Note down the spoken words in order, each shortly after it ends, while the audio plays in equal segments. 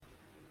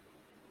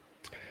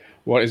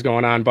What is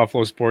going on,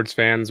 Buffalo sports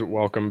fans?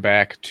 Welcome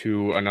back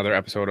to another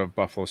episode of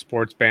Buffalo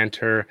Sports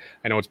Banter.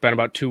 I know it's been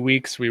about 2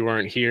 weeks. We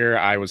weren't here.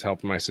 I was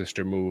helping my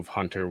sister move.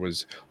 Hunter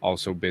was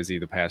also busy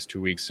the past 2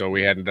 weeks, so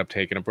we ended up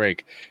taking a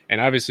break. And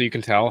obviously, you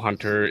can tell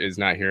Hunter is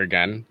not here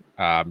again.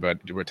 But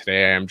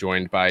today I am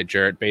joined by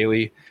Jarrett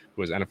Bailey,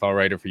 who is NFL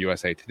writer for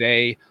USA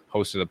Today,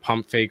 host of the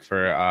Pump Fake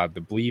for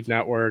the Believe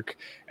Network.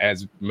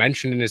 As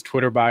mentioned in his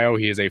Twitter bio,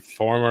 he is a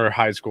former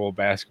high school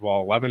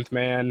basketball 11th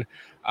man.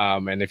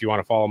 And if you want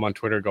to follow him on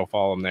Twitter, go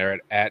follow him there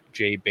at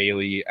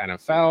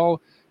JBaileyNFL.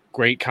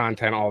 Great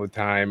content all the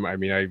time. I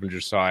mean, I even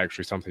just saw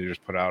actually something you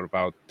just put out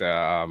about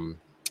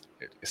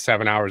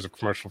 7 hours of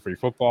commercial-free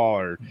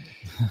football,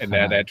 and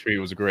that tweet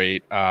was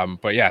great.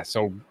 But yeah,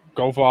 so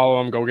go follow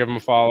him, go give him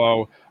a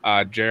follow.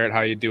 Jarrett,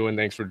 how you doing?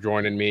 Thanks for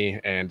joining me,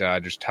 and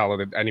just tell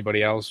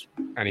anybody else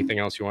anything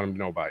else you want them to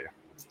know about you.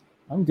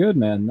 I'm good,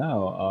 man.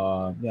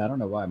 No, I don't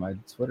know why my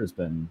Twitter's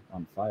been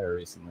on fire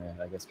recently.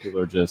 I guess people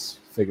are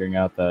just figuring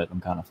out that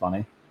I'm kind of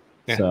funny.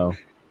 Yeah. So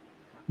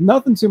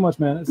nothing too much,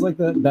 man. It's like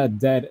that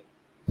dead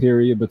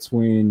period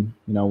between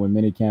when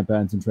mini camp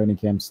ends and training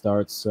camp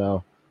starts.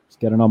 So just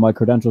getting all my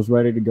credentials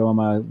ready to go on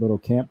my little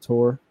camp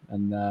tour,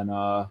 and then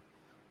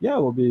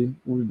we'll be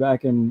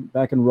back and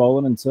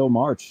rolling until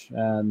March,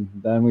 and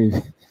then we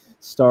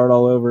start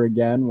all over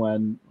again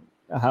when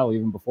hell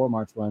even before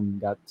March when we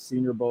got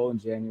Senior Bowl in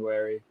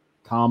January,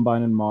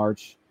 Combine in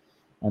March,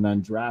 and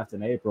then draft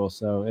in April.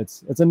 So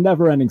it's a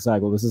never ending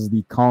cycle. This is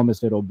the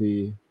calmest it'll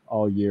be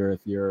all year if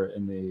you're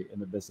in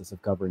the business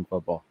of covering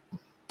football.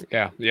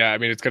 Yeah. I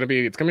mean, it's gonna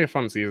be a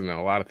fun season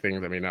though. A lot of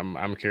things. I mean,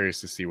 I'm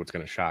curious to see what's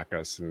gonna shock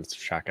us and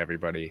shock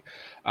everybody.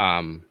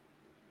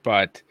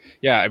 But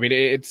yeah, I mean,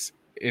 it.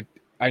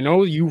 I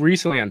know you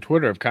recently on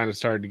Twitter have kind of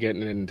started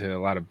getting into a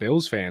lot of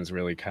Bills fans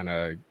really kind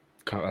of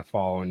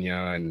following you,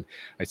 and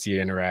I see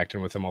you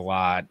interacting with them a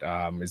lot.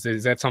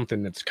 Is that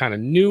something that's kind of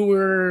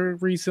newer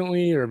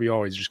recently, or have you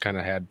always just kind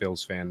of had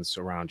Bills fans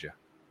around you?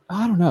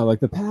 I don't know, like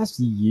the past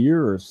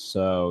year or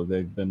so,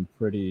 they've been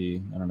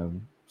pretty, I don't know,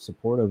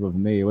 supportive of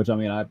me, which I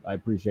mean, I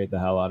appreciate the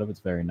hell out of. It's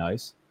very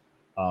nice.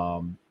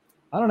 Um,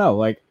 I don't know,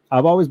 like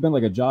I've always been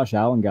like a Josh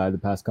Allen guy the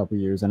past couple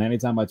of years, and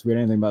anytime I tweet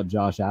anything about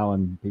Josh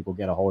Allen, people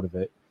get a hold of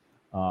it.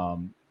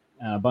 Um,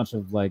 and a bunch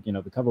of like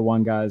the Cover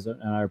One guys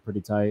and I are pretty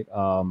tight.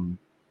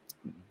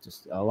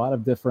 Just a lot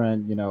of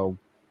different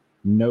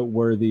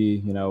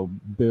noteworthy,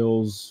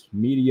 Bills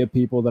media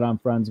people that I'm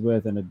friends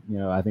with, and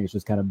I think it's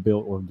just kind of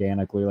built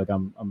organically. Like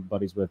I'm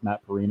buddies with Matt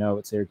Perino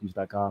at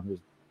Syracuse.com,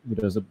 who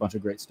does a bunch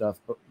of great stuff.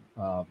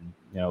 A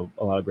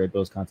lot of great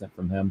Bills content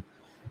from him.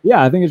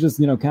 Yeah, I think it's just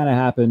kind of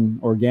happened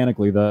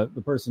organically. The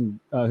person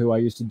who I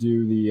used to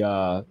do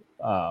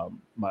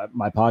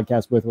my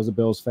podcast with was a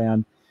Bills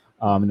fan.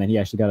 And then he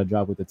actually got a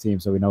job with the team,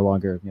 so he no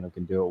longer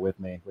can do it with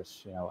me.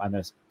 Which I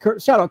miss.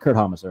 Shout out Kurt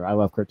Homiser. I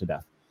love Kurt to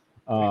death.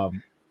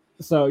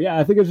 So yeah,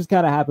 I think it just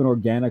kind of happened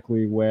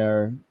organically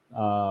where if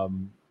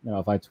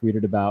I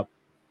tweeted about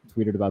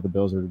the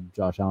Bills or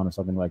Josh Allen or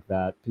something like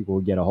that, people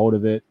would get a hold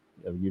of it.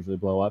 It would usually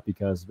blow up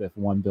because if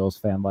one Bills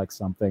fan likes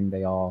something,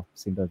 they all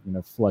seem to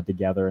flood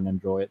together and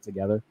enjoy it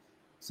together.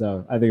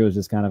 So I think it was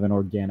just kind of an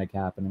organic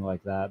happening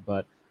like that.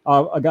 But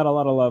I got a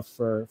lot of love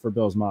for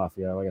Bills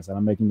Mafia. Like I said,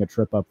 I'm making a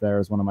trip up there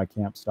as one of my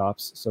camp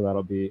stops, so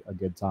that'll be a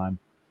good time.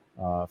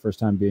 First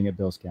time being at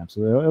Bills camp,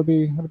 so it'll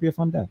be a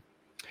fun day.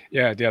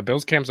 Yeah.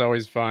 Bills camp's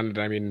always fun.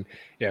 I mean,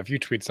 yeah, if you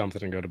tweet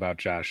something good about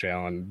Josh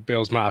Allen,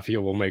 Bills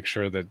Mafia will make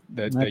sure that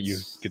you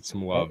get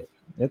some love.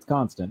 It's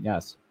constant,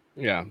 yes.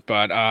 Yeah,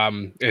 but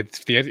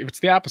it's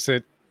the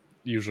opposite.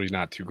 Usually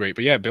not too great,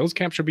 but yeah, Bills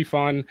camp should be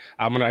fun.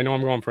 I know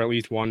I'm going for at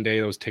least one day.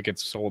 Those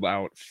tickets sold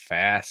out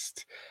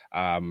fast,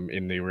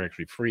 and they were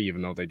actually free,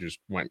 even though they just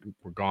were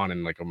gone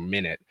in like a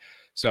minute.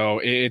 So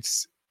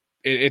it's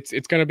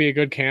going to be a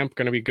good camp,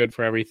 going to be good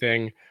for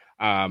everything.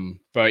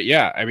 But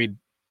yeah, I mean,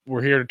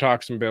 we're here to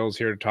talk some Bills,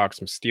 here to talk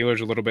some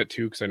Steelers a little bit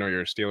too, because I know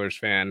you're a Steelers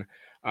fan.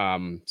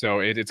 So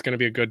it's going to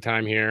be a good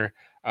time here.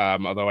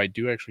 Although I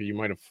do actually, you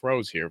might have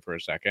froze here for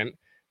a second.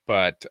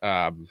 But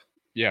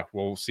yeah,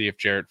 we'll see if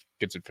Jarrett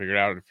gets it figured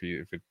out,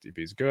 if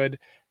he's good.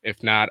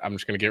 If not, I'm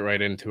just going to get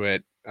right into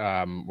it.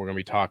 We're going to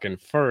be talking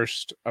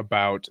first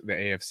about the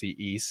AFC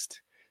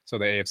East. So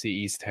the AFC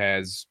East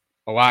has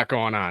a lot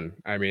going on.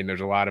 I mean, there's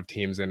a lot of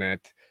teams in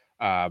it,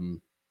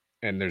 and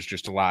there's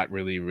just a lot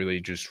really, really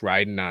just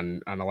riding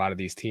on a lot of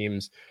these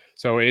teams.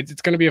 So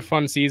it's going to be a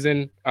fun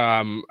season.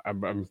 I'm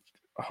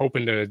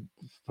hoping to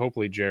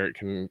hopefully Jarrett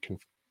can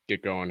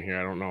get going here.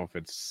 I don't know if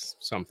it's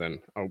something.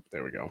 Oh,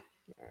 there we go.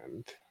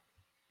 And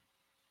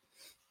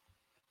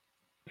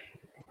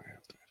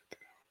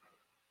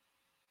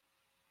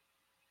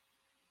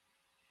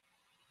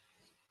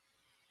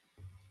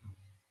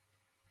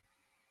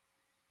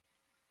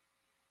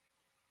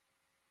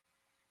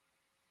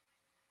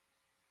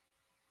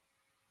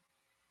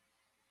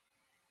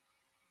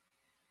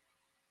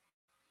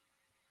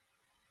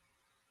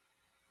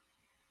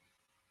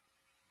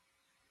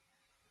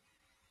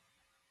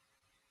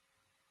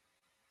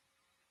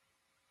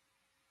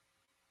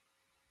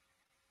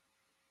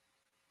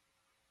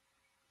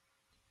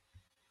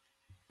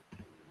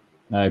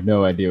I have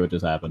no idea what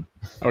just happened.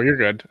 Oh, you're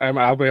good.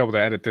 I'll be able to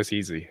edit this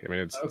easy. I mean,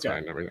 it's fine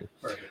and everything.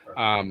 Perfect.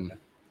 Okay.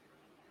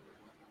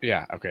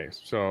 Yeah. Okay.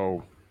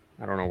 So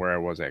I don't know where I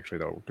was actually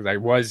though, because I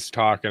was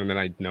talking and then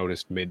I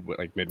noticed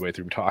midway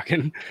through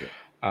talking.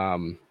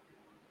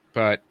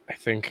 But I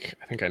think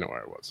I know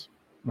where I was.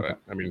 But okay.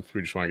 I mean, if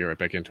we just want to get right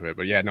back into it.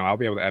 But yeah, no, I'll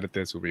be able to edit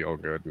this. We'll be all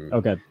good. And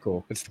okay,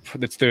 cool. It's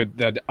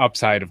the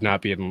upside of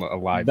not being a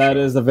live That show.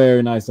 is a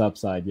very nice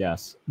upside,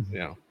 yes.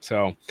 Yeah.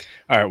 So,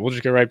 all right, we'll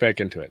just get right back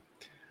into it.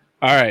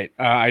 All right.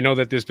 I know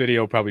that this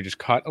video probably just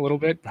cut a little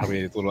bit,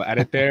 probably a little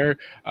edit there.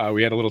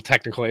 We had a little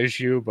technical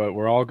issue, but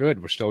we're all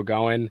good. We're still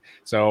going.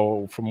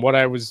 So from what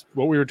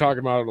we were talking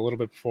about a little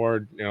bit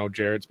before,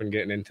 Jared's been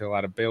getting into a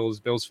lot of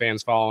Bills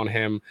fans following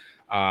him.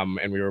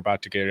 And we were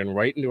about to get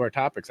right into our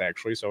topics,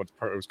 actually. So it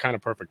was kind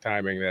of perfect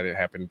timing that it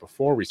happened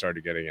before we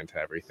started getting into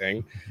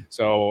everything.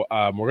 So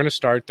we're going to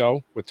start,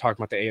 though, with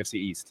talking about the AFC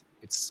East.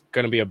 It's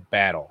going to be a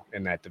battle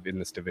in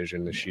this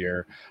division this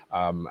year.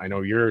 I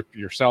know you're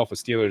yourself a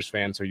Steelers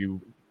fan, so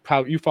you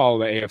follow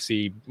the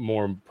AFC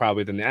more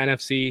probably than the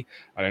NFC.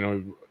 I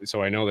know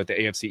that the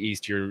AFC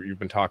East you've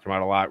been talking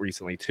about a lot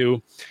recently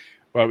too.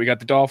 But we got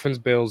the Dolphins,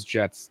 Bills,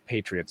 Jets,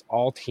 Patriots,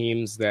 all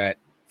teams that,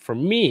 for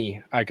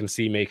me, I can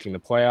see making the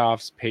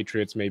playoffs.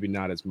 Patriots maybe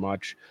not as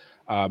much.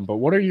 But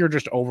what are your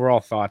just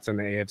overall thoughts on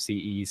the AFC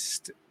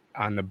East,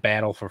 on the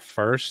battle for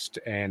first,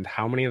 and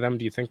how many of them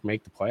do you think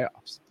make the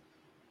playoffs?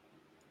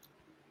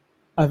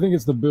 I think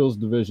it's the Bills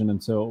division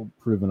until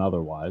proven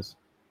otherwise.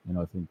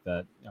 I think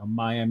that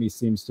Miami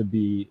seems to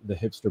be the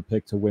hipster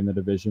pick to win the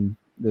division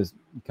this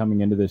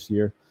coming into this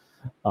year.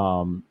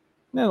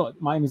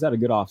 Miami's had a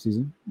good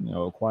offseason,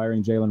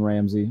 acquiring Jalen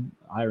Ramsey,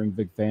 hiring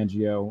Vic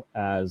Fangio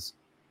as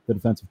the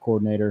defensive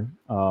coordinator.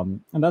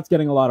 And that's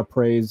getting a lot of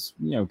praise,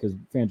 because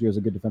Fangio is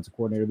a good defensive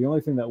coordinator. The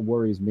only thing that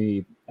worries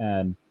me,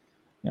 and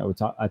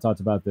I talked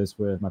about this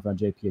with my friend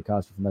JP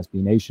Acosta from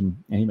SB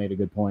Nation, and he made a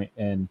good point.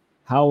 And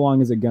how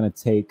long is it going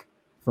to take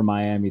for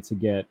Miami to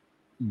get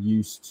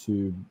used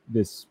to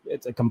this?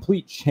 It's a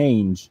complete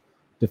change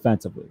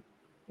defensively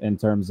in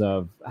terms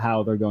of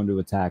how they're going to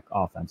attack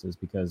offenses,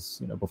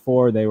 because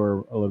before they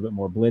were a little bit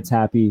more blitz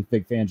happy.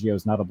 Vic Fangio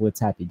is not a blitz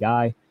happy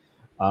guy,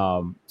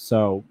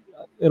 so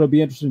it'll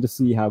be interesting to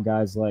see how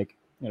guys like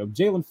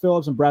Jalen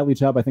Phillips and Bradley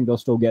Chubb, I think they'll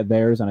still get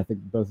theirs, and I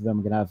think both of them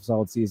are going to have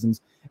solid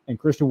seasons. And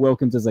Christian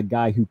Wilkins is a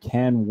guy who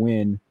can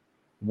win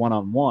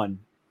one-on-one,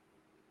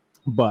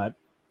 but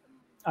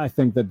I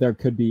think that there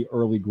could be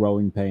early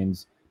growing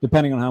pains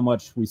depending on how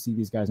much we see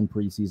these guys in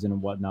preseason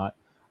and whatnot.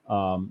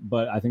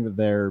 But I think that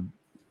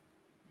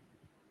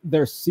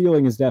their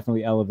ceiling is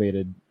definitely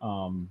elevated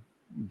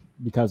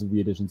because of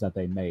the additions that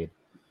they made.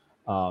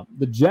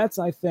 The Jets,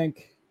 I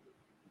think,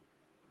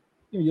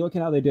 you look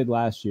at how they did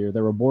last year.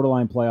 They were a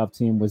borderline playoff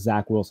team with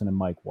Zach Wilson and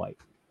Mike White.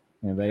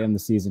 They end the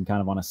season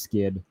kind of on a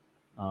skid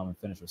and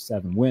finish with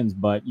 7 wins.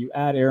 But you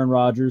add Aaron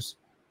Rodgers,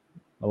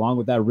 along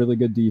with that really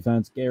good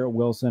defense, Garrett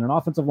Wilson, an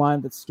offensive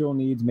line that still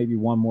needs maybe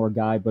one more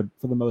guy, but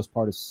for the most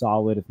part is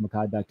solid if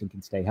Mekhi Becton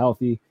can stay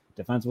healthy.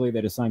 Defensively,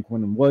 they just signed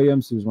Quinnen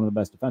Williams, who's one of the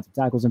best defensive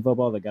tackles in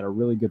football. They got a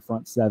really good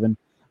front 7,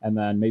 and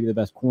then maybe the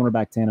best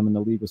cornerback tandem in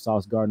the league with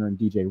Sauce Gardner and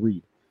DJ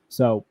Reed.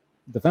 So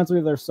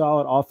defensively, they're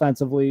solid.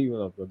 Offensively,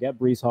 they'll get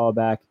Breece Hall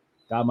back,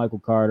 got Michael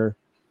Carter.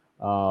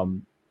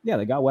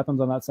 They got weapons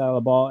on that side of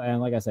the ball.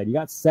 And like I said, you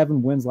got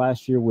 7 wins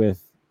last year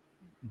with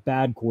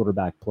bad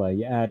quarterback play.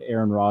 You add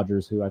Aaron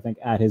Rodgers, who I think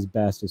at his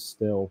best is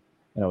still,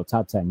 a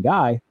top 10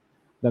 guy,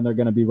 then they're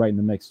going to be right in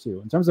the mix too.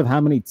 In terms of how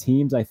many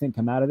teams I think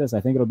come out of this, I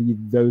think it'll be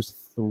those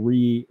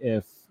 3.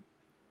 If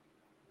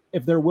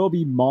there will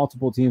be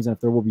multiple teams and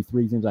if there will be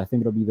 3 teams, I think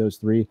it'll be those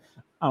 3.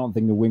 I don't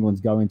think New England's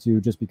going to,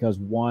 just because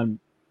one,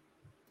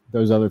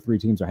 those other 3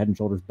 teams are head and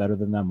shoulders better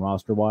than them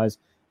roster-wise.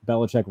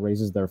 Belichick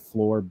raises their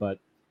floor, but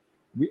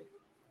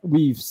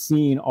we've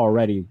seen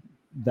already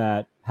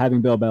that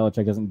having Bill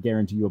Belichick doesn't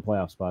guarantee you a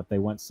playoff spot. They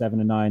went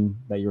 7-9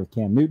 that year with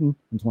Cam Newton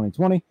in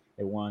 2020.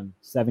 They won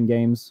 7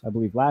 games, I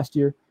believe, last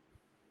year.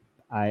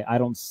 I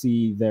don't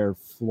see their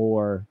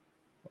floor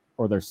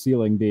or their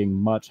ceiling being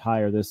much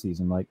higher this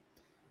season. Like,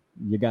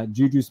 you got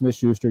Juju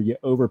Smith-Schuster, you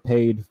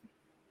overpaid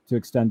to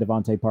extend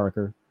Devontae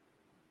Parker,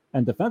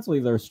 and defensively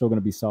they're still going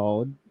to be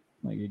solid.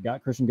 Like, you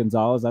got Christian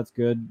Gonzalez, that's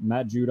good.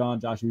 Matt Judon,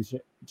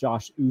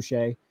 Josh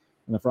Uche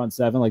in the front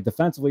 7. Like,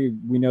 defensively,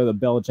 we know the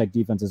Belichick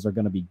defenses are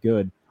going to be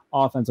good.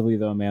 Offensively,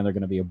 though, man, they're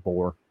going to be a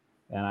bore.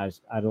 And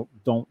I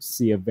don't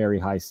see a very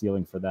high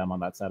ceiling for them on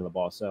that side of the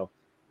ball. So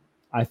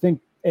I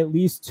think at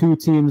least 2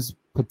 teams,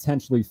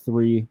 potentially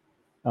 3.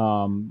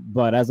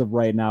 But as of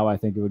right now, I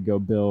think it would go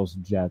Bills,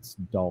 Jets,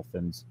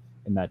 Dolphins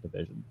in that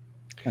division.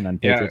 And then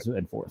Patriots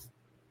in 4th.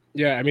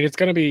 Yeah, I mean,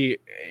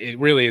 it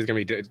really is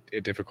going to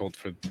be difficult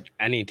for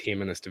any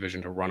team in this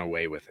division to run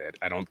away with it.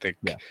 I don't think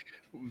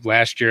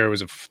last year it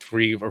was a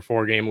 3 or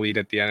 4 game lead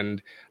at the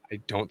end. I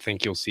don't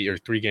think you'll see, or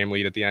 3-game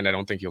lead at the end. I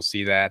don't think you'll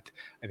see that.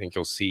 I think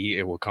you'll see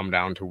it will come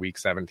down to week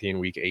 17,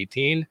 week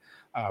 18,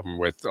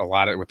 with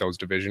those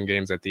division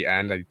games at the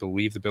end. I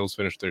believe the Bills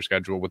finished their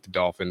schedule with the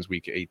Dolphins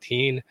week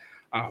 18.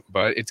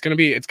 But it's gonna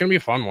be a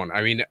fun one.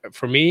 I mean,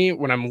 for me,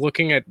 when I'm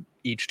looking at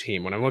each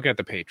team, when I'm looking at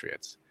the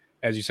Patriots,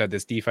 as you said,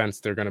 this defense,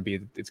 it's going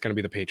to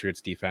be the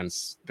Patriots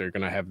defense. They're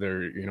going to have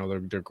their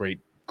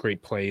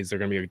great plays. They're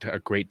going to be a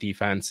great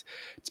defense.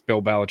 It's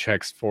Bill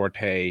Belichick's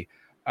forte.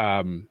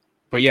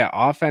 But yeah,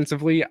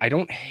 offensively, I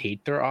don't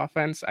hate their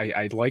offense.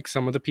 I like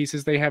some of the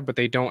pieces they have, but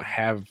they don't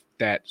have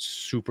that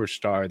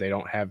superstar. They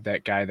don't have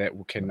that guy that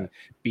can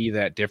be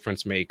that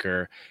difference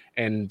maker.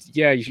 And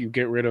yeah, you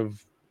get rid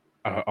of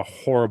a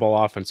horrible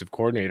offensive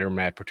coordinator,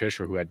 Matt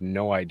Patricia, who had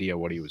no idea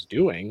what he was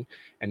doing.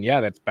 And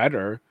yeah, that's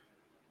better.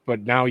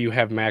 But now you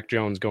have Mac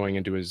Jones going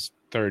into his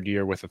third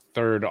year with a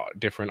third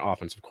different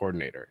offensive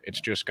coordinator.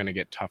 It's just going to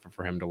get tougher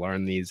for him to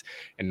learn these.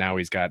 And now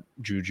he's got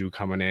Juju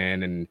coming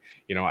in. And,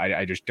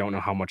 I just don't know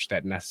how much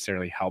that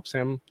necessarily helps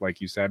him.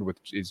 Like you said,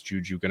 is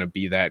Juju going to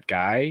be that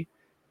guy?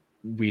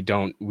 We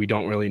don't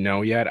really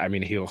know yet. I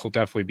mean, he'll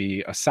definitely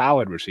be a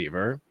solid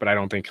receiver, but I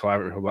don't think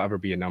he'll ever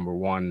be a number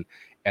one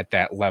at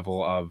that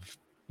level of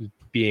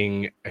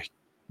being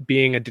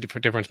a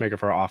difference maker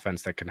for our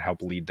offense that can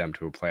help lead them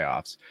to a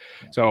playoffs.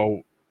 Yeah.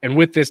 So, and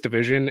with this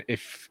division,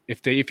 if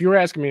you were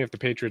asking me if the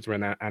Patriots were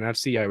in that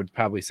NFC, I would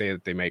probably say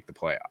that they make the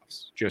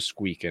playoffs, just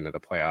squeak into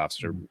the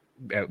playoffs, or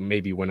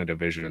maybe win a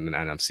division in the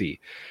NFC.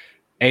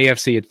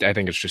 AFC, I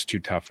think it's just too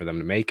tough for them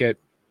to make it.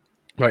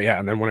 But yeah,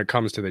 and then when it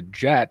comes to the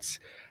Jets,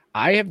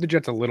 I have the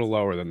Jets a little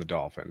lower than the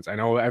Dolphins. I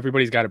know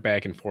everybody's got it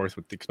back and forth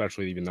with,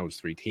 especially even those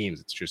three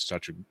teams. It's just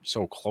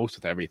so close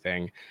with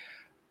everything.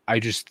 I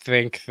just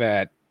think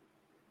that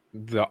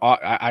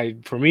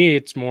for me,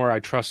 it's more I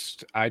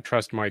trust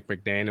Mike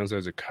McDaniels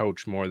as a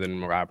coach more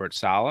than Robert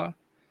Saleh,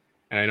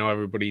 and I know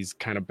everybody's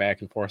kind of back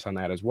and forth on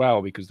that as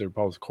well because they're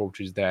both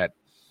coaches that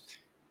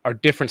are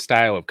different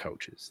style of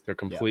coaches. They're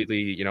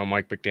completely,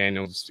 Mike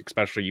McDaniels,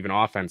 especially even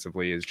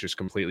offensively, is just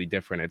completely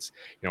different. It's,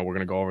 we're going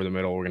to go over the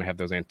middle. We're going to have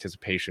those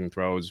anticipation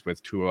throws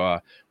with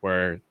Tua,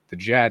 where the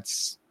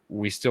Jets,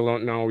 we still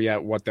don't know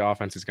yet what the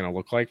offense is going to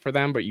look like for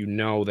them, but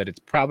that it's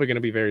probably going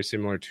to be very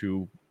similar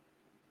to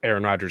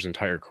Aaron Rodgers'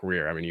 entire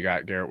career. I mean, you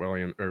got Garrett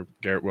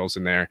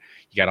Wilson there.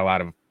 You got a lot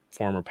of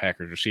former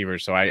Packers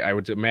receivers. So I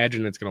would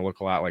imagine it's going to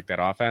look a lot like that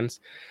offense.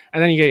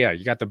 And then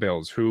you got the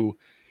Bills, who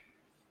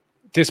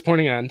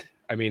disappointing end.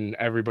 I mean,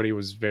 everybody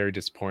was very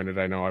disappointed.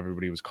 I know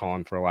everybody was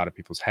calling for a lot of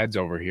people's heads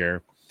over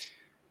here,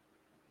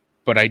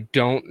 but I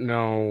don't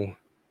know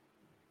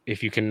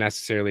if you can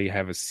necessarily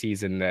have a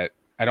season that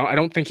I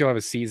don't think you'll have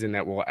a season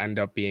that will end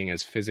up being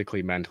as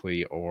physically,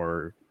 mentally,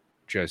 or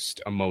just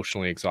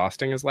emotionally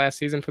exhausting as last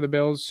season for the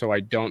Bills. So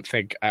I don't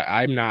think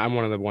I'm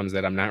one of the ones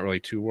that I'm not really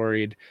too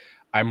worried.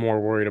 I'm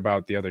more worried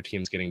about the other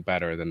teams getting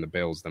better than the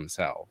Bills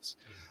themselves.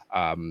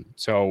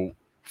 So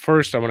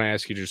first, I want to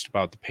ask you just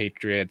about the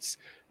Patriots,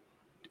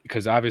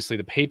 because obviously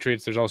the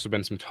Patriots, there's also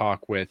been some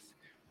talk with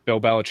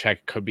Bill Belichick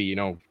could be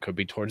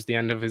towards the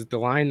end of the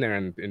line there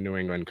in New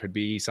England, could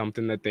be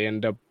something that they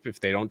end up, if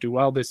they don't do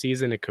well this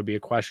season, it could be a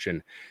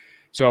question.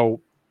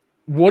 So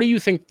what do you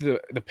think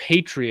the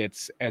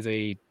Patriots as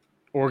a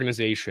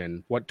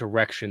organization, what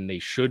direction they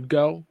should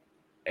go,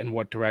 and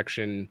what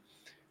direction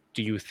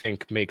do you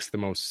think makes the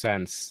most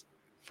sense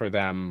for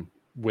them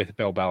with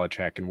Bill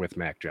Belichick and with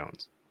Mac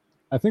Jones?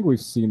 I think we've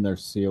seen their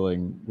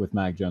ceiling with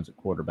Mac Jones at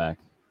quarterback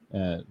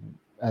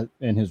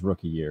in his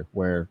rookie year,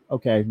 where,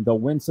 okay, they'll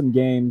win some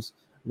games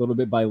a little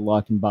bit by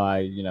luck and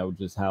by,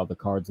 just how the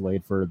cards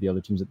laid for the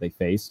other teams that they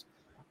faced.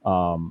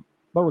 But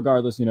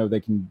regardless, they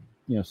can,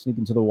 sneak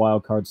into the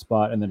wild card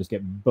spot and then just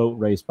get boat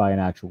raced by an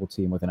actual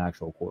team with an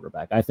actual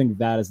quarterback. I think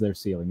that is their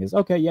ceiling is,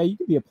 okay, yeah, you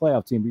could be a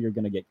playoff team, but you're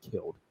going to get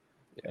killed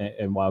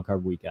in wild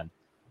card weekend.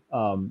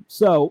 And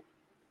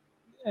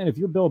if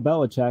you're Bill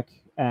Belichick,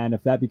 and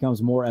if that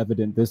becomes more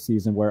evident this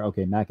season where,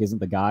 okay, Mac isn't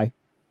the guy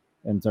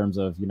in terms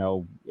of,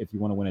 if you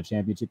want to win a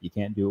championship, you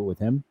can't do it with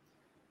him,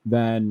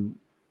 then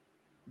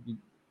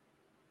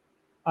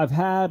I've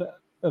had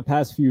the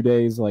past few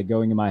days, like,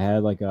 going in my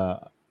head, like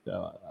a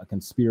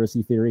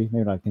conspiracy theory,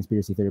 maybe not a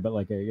conspiracy theory, but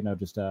like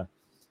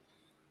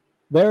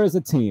there is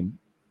a team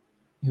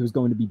who's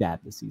going to be bad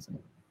this season,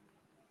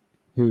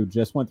 who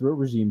just went through a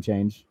regime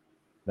change.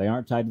 They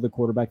aren't tied to the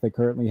quarterback they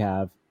currently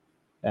have.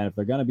 And if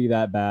they're going to be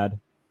that bad,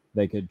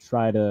 they could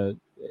try to,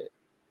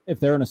 if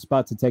they're in a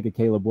spot to take a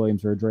Caleb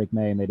Williams or a Drake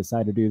May and they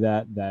decide to do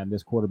that, then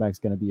this quarterback's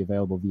going to be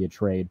available via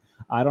trade.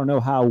 I don't know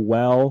how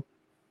well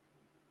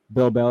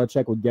Bill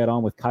Belichick would get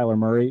on with Kyler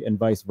Murray and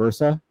vice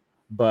versa,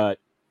 but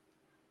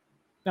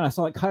I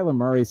saw like Kyler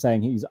Murray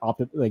saying he's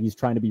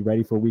trying to be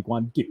ready for week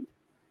one. Dude,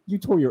 you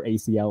tore your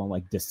ACL in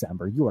like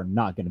December. You are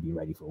not going to be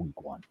ready for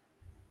week one.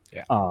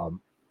 Yeah.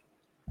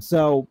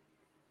 So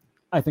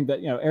I think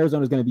that,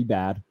 Arizona's going to be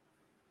bad.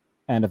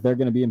 And if they're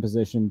going to be in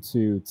position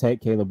to take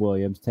Caleb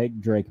Williams,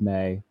 take Drake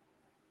May,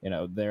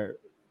 their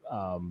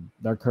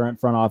current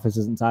front office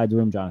isn't tied to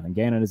him. Jonathan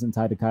Gannon isn't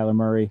tied to Kyler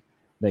Murray.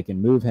 They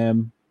can move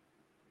him.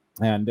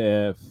 And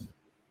if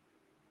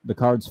the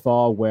cards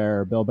fall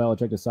where Bill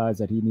Belichick decides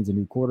that he needs a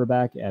new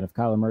quarterback, and if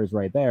Kyler Murray's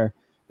right there,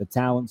 the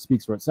talent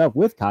speaks for itself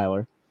with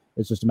Kyler.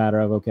 It's just a matter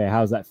of, okay,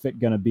 how's that fit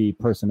going to be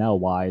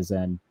personnel-wise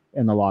and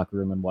in the locker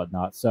room and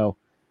whatnot. So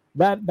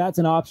that's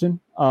an option.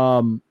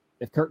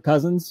 If Kirk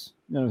Cousins,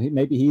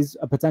 maybe he's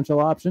a potential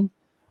option.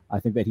 I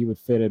think that he would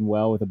fit in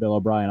well with a Bill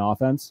O'Brien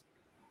offense.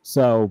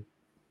 So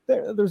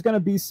there's going to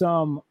be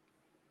some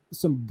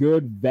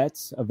good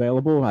vets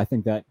available. I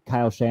think that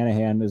Kyle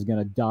Shanahan is going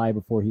to die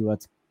before he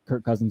lets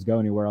Kirk Cousins go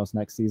anywhere else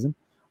next season.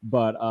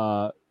 But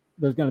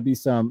there's going to be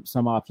some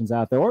options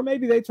out there, or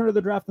maybe they turn to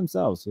the draft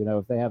themselves.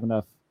 If they have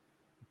enough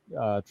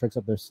tricks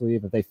up their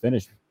sleeve, if they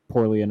finish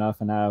poorly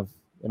enough and have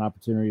an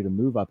opportunity to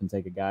move up and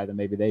take a guy, then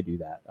maybe they do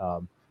that.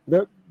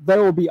 There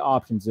will be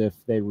options if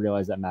they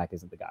realize that Mac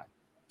isn't the guy.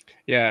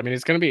 Yeah, I mean,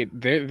 it's going to be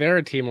they're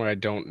a team where I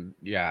don't.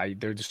 Yeah,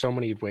 there's so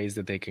many ways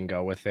that they can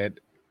go with it,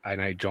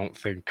 and I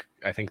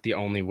think the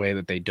only way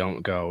that they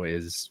don't go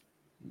is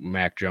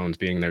Mac Jones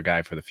being their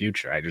guy for the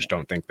future. I just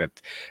don't think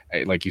that,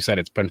 like you said,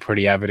 it's been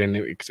pretty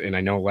evident. And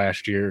I know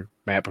last year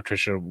Matt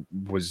Patricia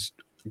was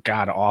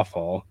god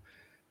awful,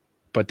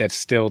 but that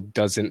still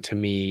doesn't, to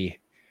me,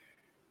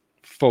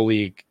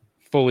 fully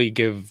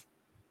give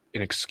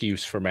an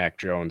excuse for Mac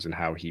Jones and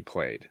how he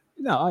played.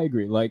 No, I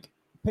agree. Like,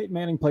 Peyton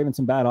Manning played in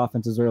some bad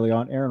offenses early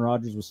on. Aaron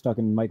Rodgers was stuck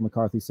in Mike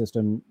McCarthy's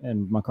system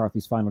and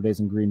McCarthy's final days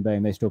in Green Bay,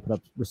 and they still put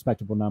up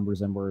respectable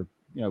numbers and were,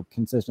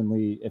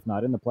 consistently, if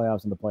not in the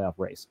playoffs, in the playoff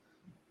race.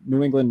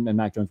 New England and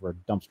Mac Jones were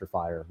a dumpster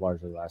fire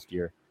largely last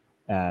year,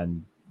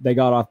 and they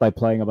got off by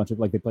playing a bunch of,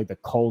 they played the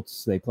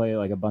Colts. They played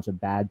a bunch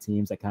of bad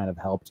teams that kind of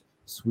helped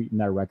sweeten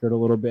their record a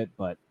little bit,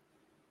 but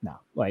no,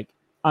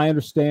 I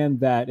understand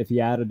that if he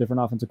had a different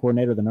offensive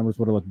coordinator, the numbers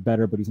would have looked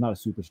better, but he's not a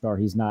superstar.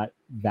 He's not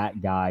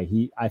that guy.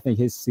 I think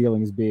his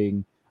ceiling is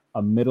being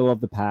a middle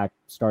of the pack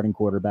starting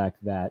quarterback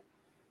that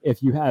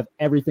if you have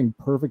everything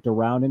perfect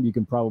around him, you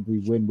can probably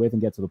win with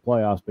and get to the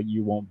playoffs, but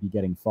you won't be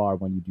getting far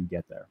when you do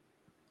get there.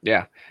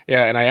 Yeah.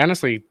 Yeah. And I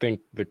honestly think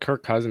the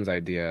Kirk Cousins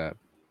idea,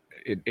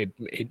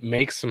 it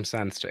makes some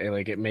sense to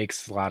it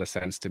makes a lot of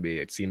sense to me.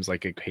 It seems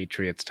like a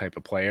Patriots type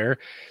of player.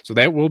 So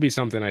that will be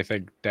something I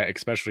think that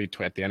especially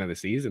at the end of the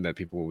season that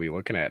people will be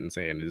looking at and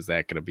saying, is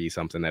that going to be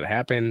something that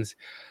happens?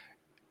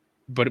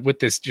 But with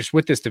this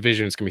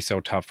division, it's going to be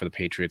so tough for the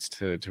Patriots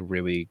to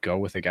really go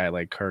with a guy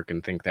like Kirk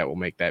and think that will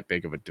make that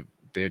big of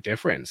a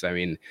difference. I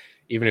mean,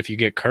 even if you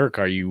get Kirk,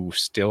 are you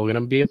still going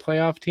to be a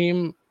playoff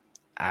team?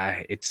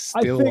 It's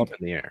still up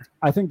in the air.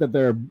 I think that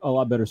they're a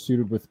lot better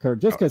suited with Kirk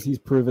just because he's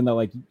proven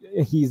that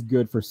he's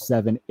good for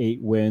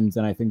 7-8 wins,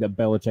 and I think that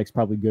Belichick's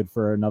probably good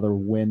for another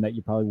win that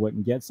you probably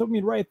wouldn't get. So I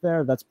mean, right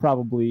there, that's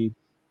probably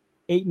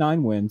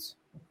 8-9 wins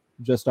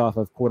just off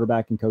of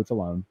quarterback and coach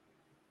alone.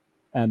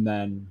 And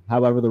then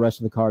however the rest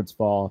of the cards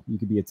fall, you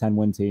could be a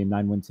 10-win team,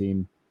 9-win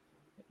team,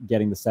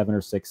 getting the 7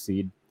 or 6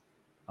 seed.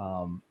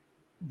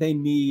 They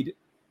need.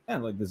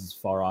 And this is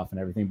far off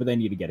and everything, but they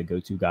need to get a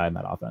go-to guy in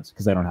that offense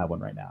because they don't have one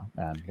right now.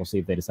 And we'll see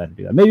if they decide to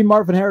do that. Maybe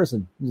Marvin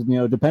Harrison,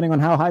 depending on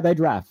how high they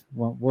draft.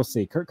 Well, we'll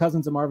see. Kirk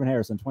Cousins and Marvin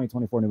Harrison,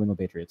 2024 New England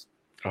Patriots.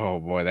 Oh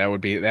boy, that would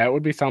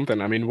be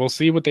something. I mean, we'll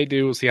see what they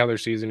do. We'll see how their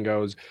season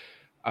goes.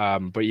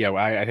 But yeah,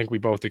 I think we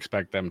both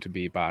expect them to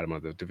be bottom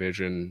of the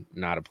division,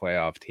 not a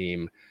playoff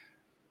team.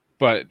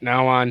 But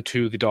now on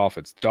to the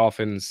Dolphins.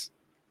 Dolphins,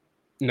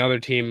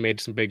 another team made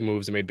some big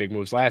moves and made big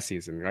moves last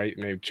season, right?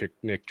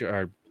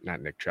 Not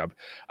Nick Chubb,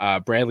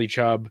 Bradley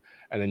Chubb.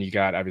 And then you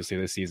got, obviously,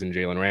 this season,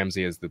 Jalen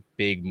Ramsey as the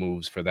big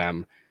moves for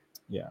them.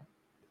 Yeah.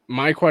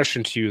 My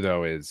question to you,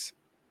 though, is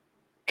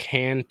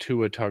can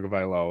Tua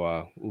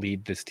Tagovailoa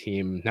lead this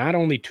team not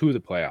only to the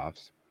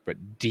playoffs, but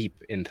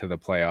deep into the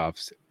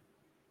playoffs?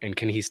 And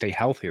can he stay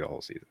healthy the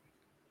whole season?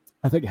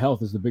 I think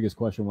health is the biggest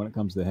question when it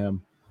comes to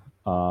him.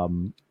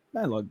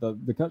 Look,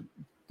 the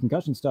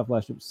concussion stuff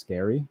last year was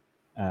scary.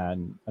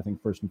 And I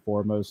think first and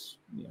foremost,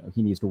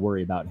 he needs to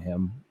worry about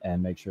him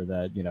and make sure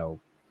that,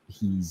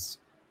 he's.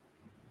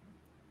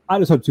 I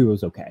just hope Tua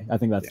is okay. I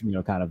think that's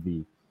kind of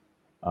the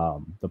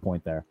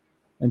point there.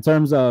 In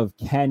terms of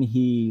can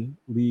he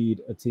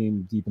lead a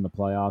team deep in the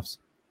playoffs,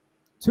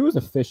 Tua is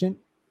efficient.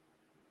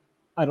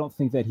 I don't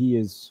think that he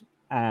is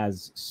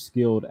as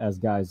skilled as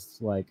guys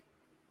like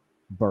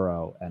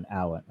Burrow and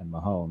Allen and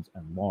Mahomes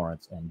and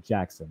Lawrence and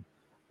Jackson.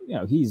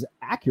 He's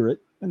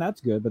accurate, and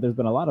that's good, but there's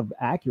been a lot of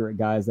accurate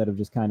guys that have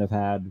just kind of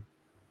had,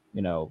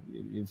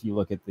 if you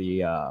look at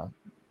the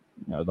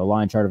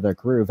line chart of their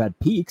career, have had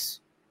peaks,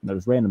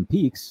 there's random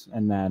peaks,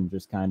 and then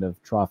just kind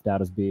of troughed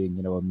out as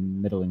being, a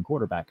middling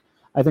quarterback.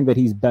 I think that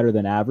he's better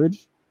than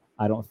average.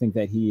 I don't think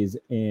that he is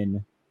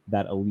in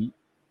that elite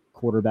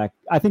quarterback.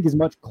 I think he's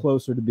much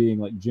closer to being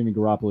like Jimmy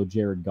Garoppolo,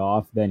 Jared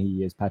Goff than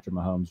he is Patrick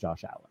Mahomes,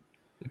 Josh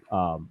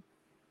Allen.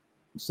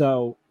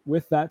 So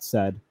with that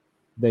said,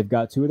 they've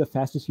got 2 of the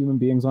fastest human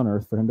beings on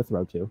earth for him to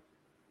throw to.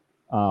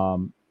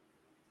 And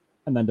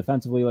then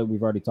defensively, like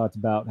we've already talked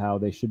about how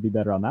they should be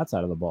better on that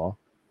side of the ball.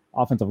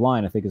 Offensive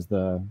line, I think, is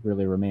the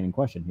really remaining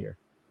question here.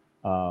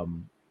 Now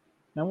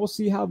we'll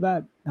see how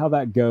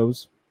that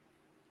goes.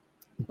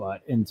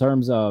 But in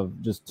terms of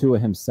just Tua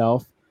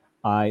himself,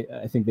 I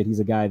think that he's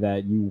a guy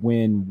that you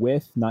win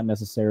with, not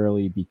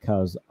necessarily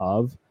because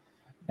of.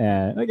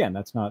 And again,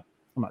 I'm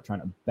not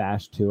trying to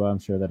bash Tua. I'm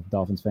sure that if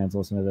Dolphins fans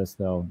listen to this,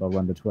 they'll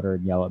run to Twitter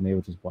and yell at me,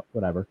 which is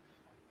whatever.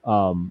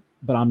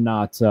 But I'm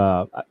not,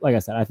 like I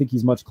said, I think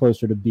he's much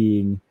closer to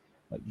being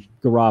like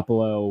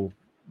Garoppolo,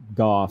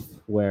 Goff,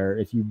 where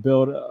if you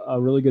build a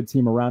really good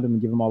team around him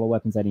and give him all the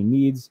weapons that he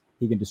needs,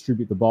 he can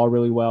distribute the ball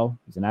really well.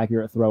 He's an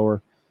accurate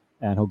thrower,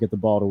 and he'll get the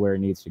ball to where it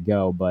needs to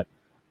go. But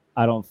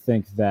I don't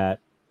think that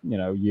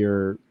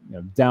you're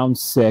down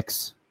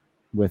 6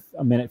 with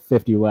a minute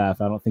 50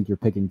 left. I don't think you're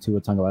picking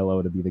Tua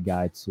Tagovailoa to be the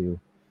guy to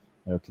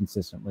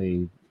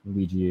consistently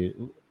lead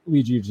you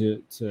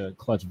to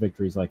clutch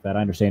victories like that.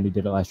 I understand he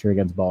did it last year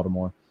against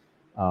Baltimore.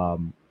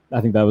 I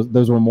think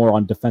those were more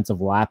on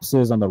defensive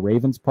lapses on the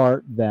Ravens'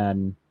 part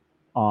than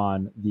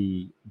on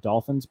the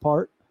Dolphins'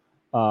 part.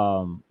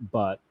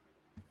 But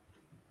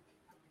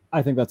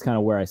I think that's kind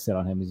of where I sit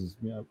on him. He's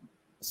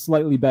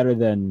slightly better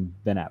than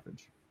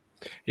average.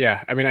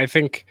 Yeah, I mean, I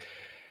think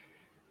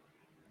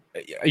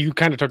you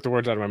kind of took the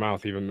words out of my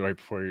mouth even right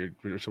before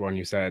when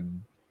you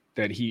said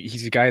that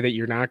he's a guy that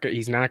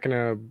he's not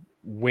gonna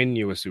win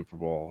you a Super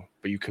Bowl,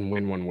 but you can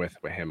win one with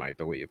him, I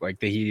believe. Like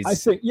I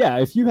think, yeah,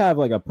 if you have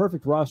like a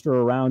perfect roster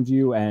around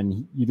you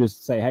and you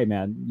just say, hey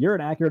man, you're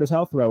an accurate as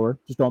hell thrower,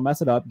 just don't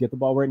mess it up, get the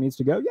ball where it needs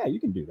to go. Yeah, you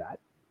can do that.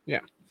 Yeah,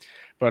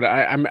 but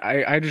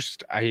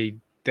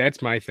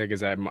that's my thing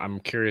is I'm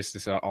curious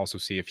to also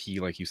see if he,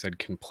 like you said,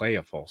 can play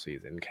a full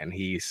season. Can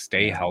he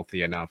stay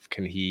healthy enough?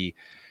 Can he,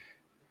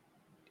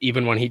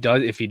 even when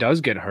if he does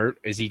get hurt,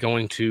 is he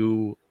going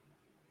to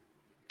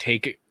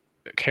take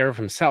care of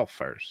himself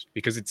first?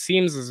 Because it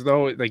seems as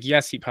though, like,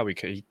 yes, he probably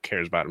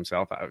cares about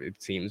himself, it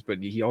seems, but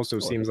he also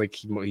seems like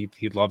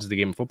he loves the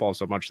game of football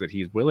so much that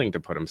he's willing to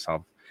put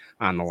himself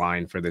on the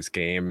line for this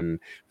game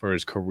and for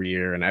his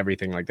career and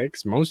everything like that.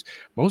 Because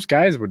most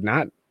guys would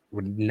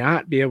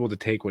not be able to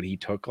take what he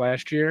took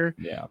last year,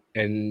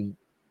 and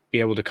be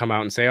able to come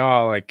out and say,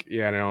 oh, like,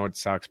 yeah, I know it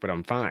sucks, but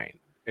I'm fine.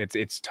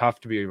 It's tough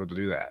to be able to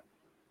do that.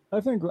 I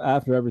think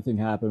after everything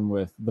happened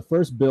with the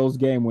first Bills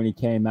game when he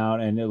came out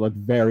and it looked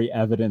very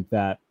evident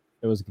that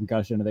it was a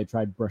concussion and they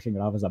tried brushing it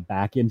off as a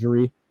back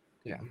injury.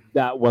 Yeah,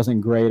 that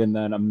wasn't great. And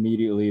then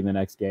immediately the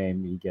next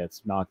game he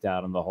gets knocked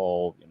out on the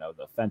whole,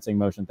 the fencing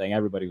motion thing.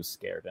 Everybody was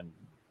scared and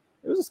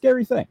it was a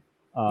scary thing.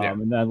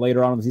 And then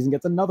later on in the season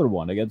gets another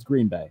one against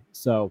Green Bay.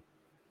 So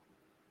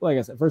like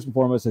I said, first and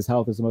foremost, his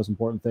health is the most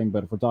important thing.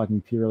 But if we're talking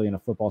purely in a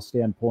football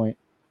standpoint,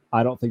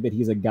 I don't think that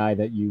he's a guy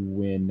that you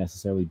win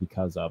necessarily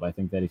because of. I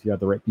think that if you have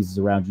the right pieces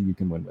around you, you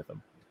can win with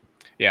him.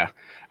 Yeah.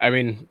 I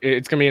mean,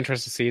 it's going to be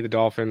interesting to see the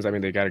Dolphins. I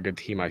mean, they got a good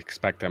team. I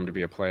expect them to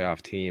be a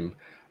playoff team.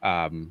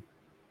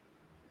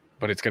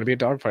 But it's going to be a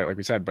dogfight, like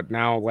we said. But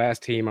now,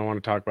 last team I want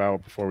to talk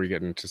about before we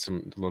get into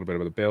a little bit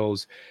of the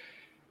Bills.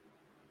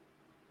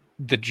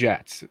 The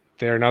Jets.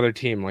 They're another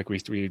team, like we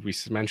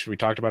mentioned. We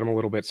talked about them a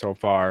little bit so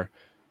far.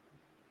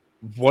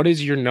 What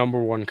is your number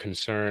one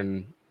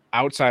concern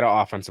outside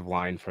of offensive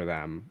line for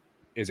them?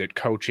 Is it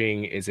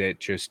coaching? Is it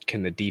just,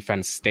 can the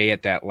defense stay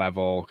at that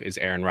level? Is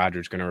Aaron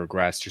Rodgers going to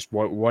regress? Just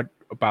what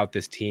about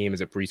this team? Is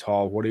it Breece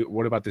Hall?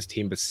 What about this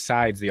team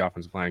besides the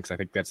offensive line? Because I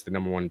think that's the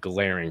number one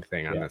glaring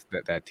thing on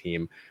that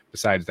team.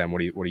 Besides them,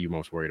 what are you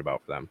most worried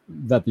about for them?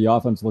 That the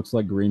offense looks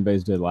like Green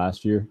Bay's did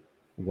last year,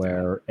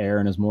 where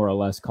Aaron is more or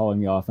less calling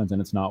the offense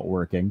and it's not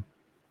working.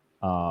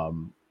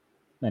 And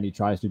he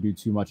tries to do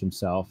too much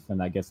himself, and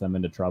that gets them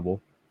into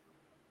trouble.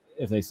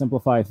 If they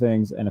simplify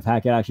things, and if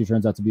Hackett actually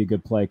turns out to be a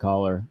good play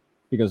caller,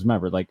 because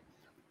remember, like,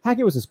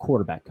 Hackett was his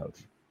quarterback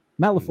coach.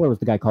 Matt LaFleur was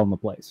the guy calling the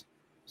plays.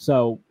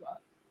 So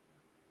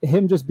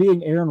him just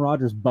being Aaron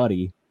Rodgers'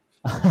 buddy,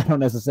 I don't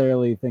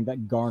necessarily think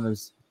that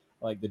garners,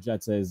 like, the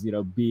Jets as,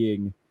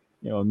 being,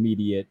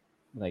 immediate,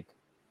 like,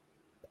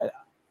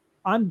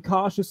 I'm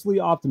cautiously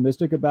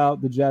optimistic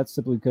about the Jets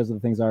simply because of the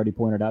things I already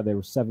pointed out. They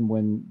were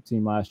 7-win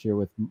team last year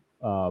with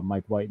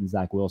Mike White and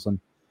Zach Wilson.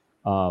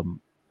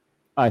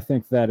 I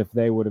think that if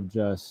they would have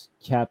just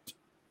kept,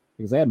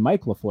 because they had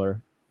Mike LaFleur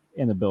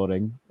in the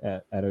building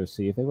at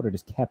OC, if they would have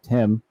just kept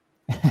him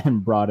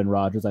and brought in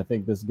Rodgers, I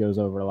think this goes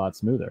over a lot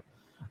smoother.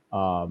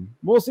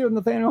 We'll see with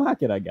Nathaniel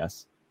Hackett, I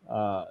guess.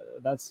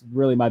 That's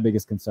really my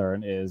biggest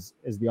concern is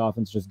the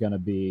offense just going to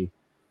be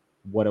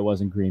what it was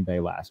in Green Bay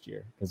last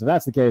year? Because if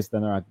that's the case,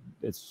 then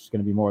it's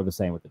going to be more of the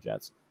same with the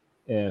Jets.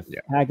 If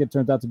Hackett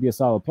turns out to be a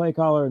solid play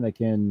caller and they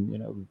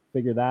can,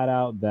 figure that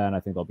out, then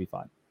I think they'll be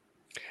fine.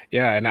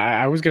 Yeah, and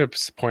I was going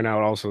to point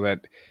out also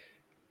that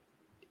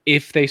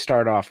if they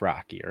start off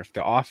rocky, or if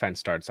the offense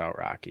starts out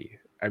rocky,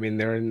 I mean,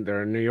 they're in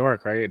New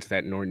York, right? It's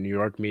that New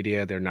York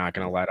media. They're not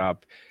going to let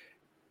up.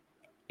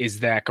 Is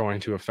that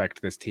going to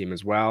affect this team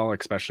as well,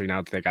 especially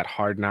now that they got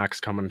Hard Knocks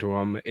coming to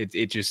them?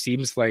 It just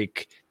seems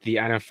like the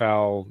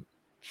NFL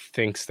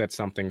thinks that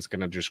something's going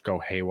to just go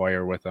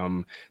haywire with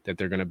them, that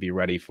they're going to be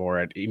ready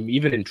for it,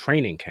 even in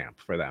training camp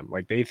for them.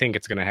 Like, they think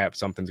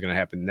something's going to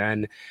happen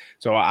then.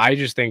 So I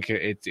just think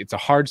it's a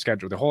hard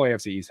schedule. The whole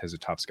AFC East has a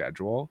tough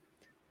schedule.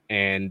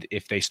 And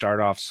if they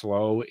start off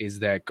slow, is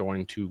that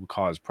going to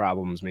cause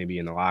problems maybe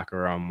in the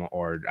locker room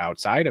or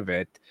outside of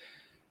it?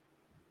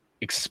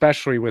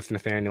 Especially with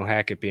Nathaniel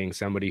Hackett being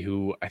somebody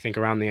who, I think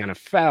around the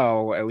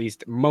NFL, at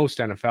least most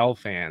NFL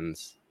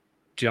fans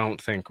don't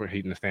think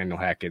Nathaniel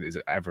Hackett is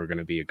ever going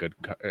to be a good,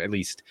 at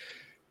least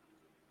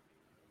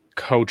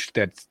coach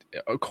that's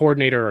a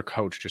coordinator or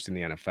coach just in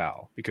the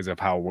NFL because of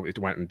how it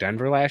went in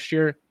Denver last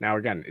year. Now,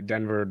 again,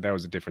 Denver, that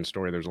was a different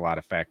story. There's a lot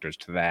of factors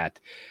to that.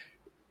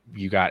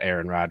 You got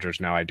Aaron Rodgers.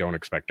 Now, I don't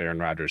expect Aaron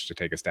Rodgers to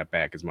take a step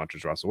back as much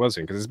as Russell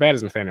Wilson, because as bad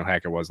as Nathaniel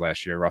Hackett was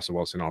last year, Russell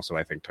Wilson also,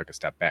 I think, took a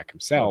step back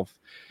himself.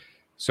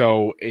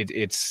 So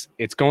it's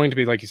going to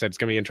be, like you said, it's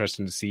going to be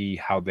interesting to see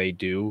how they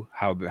do,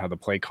 how the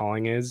play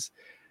calling is,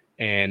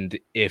 and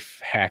if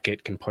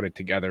Hackett can put it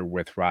together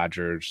with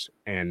Rodgers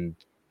and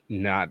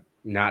not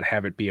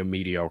have it be a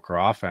mediocre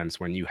offense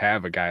when you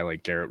have a guy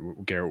like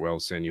Garrett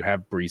Wilson, you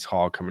have Breece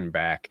Hall coming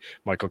back,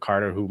 Michael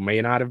Carter, who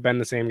may not have been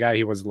the same guy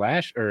he was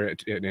last or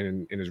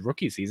in his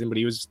rookie season, but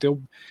he was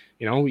still,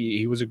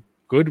 he was a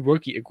good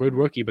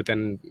rookie, but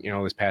then,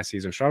 this past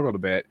season struggled a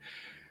bit.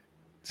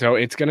 So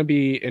it's going to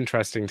be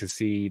interesting to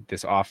see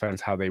this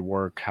offense, how they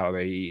work,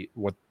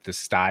 what the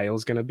style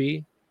is going to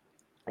be.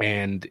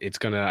 And it's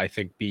going to, I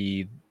think,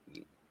 be,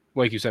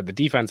 like you said, the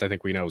defense, I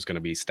think we know is going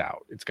to be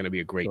stout. It's going to be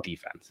a great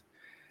defense.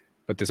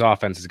 But this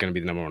offense is going to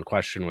be the number one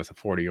question with a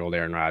 40-year-old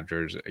Aaron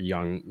Rodgers,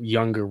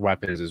 younger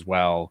weapons as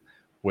well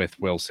with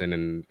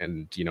Wilson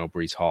and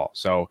Breece Hall.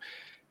 So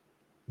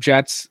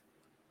Jets,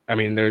 I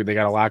mean, they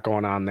got a lot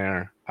going on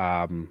there,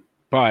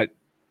 but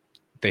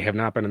they have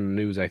not been in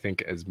the news, I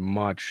think, as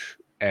much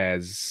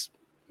as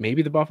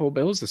maybe the Buffalo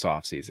Bills this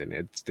offseason.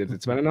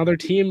 It's been another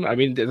team. I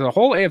mean, the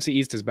whole AFC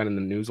East has been in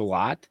the news a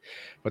lot,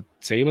 but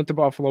same with the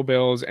Buffalo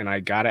Bills. And I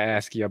got to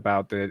ask you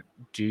about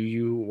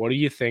what do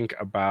you think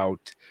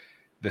about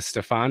the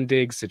Stephon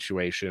Diggs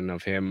situation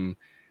of him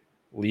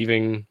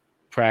leaving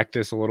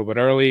practice a little bit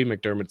early,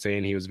 McDermott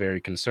saying he was very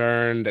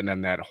concerned, and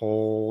then that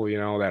whole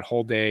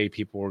day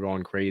people were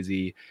going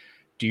crazy.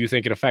 Do you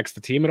think it affects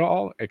the team at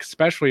all,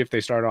 especially if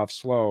they start off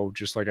slow,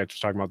 just like I was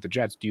talking about the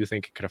Jets? Do you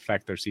think it could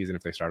affect their season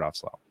if they start off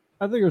slow?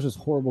 I think it was just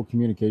horrible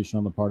communication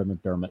on the part of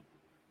McDermott,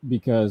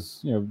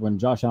 because when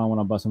Josh Allen went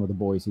on busing with the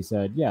boys, he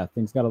said, yeah,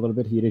 things got a little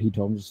bit heated. He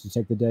told him just to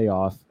take the day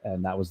off,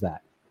 and that was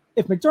that.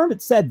 If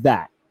McDermott said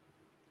that,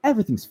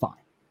 everything's fine.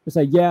 They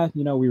say, yeah,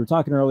 we were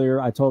talking earlier.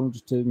 I told him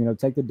just to,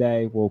 take the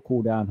day. We'll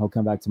cool down. He'll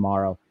come back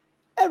tomorrow.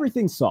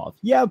 Everything's solved.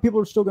 Yeah,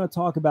 people are still going to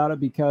talk about it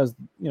because,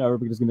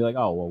 everybody's going to be like,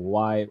 oh,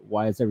 well,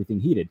 why is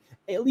everything heated?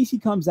 At least he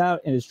comes out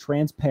and is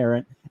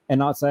transparent and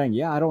not saying,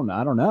 yeah, I don't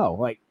know.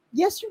 Like,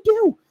 yes, you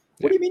do.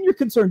 What do you mean you're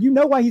concerned? You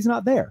know why he's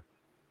not there.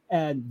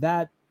 And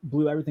that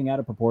blew everything out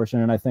of proportion.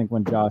 And I think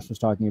when Josh was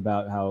talking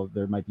about how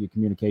there might be a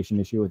communication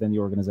issue within the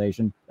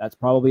organization, that's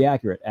probably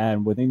accurate.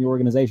 And within the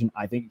organization,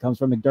 I think it comes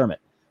from McDermott.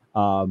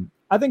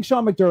 I think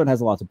Sean McDermott has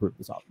a lot to prove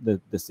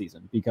this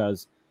season,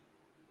 because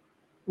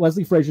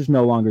Leslie Frazier's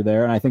no longer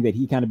there, and I think that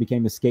he kind of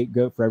became the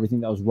scapegoat for everything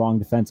that was wrong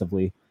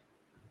defensively.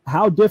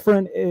 How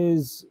different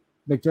is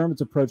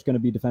McDermott's approach going to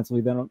be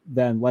defensively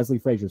than Leslie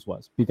Frazier's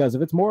was? Because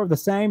if it's more of the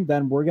same,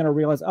 then we're going to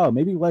realize, oh,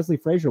 maybe Leslie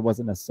Frazier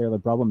wasn't necessarily a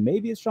problem.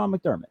 Maybe it's Sean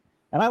McDermott.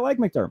 And I like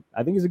McDermott.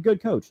 I think he's a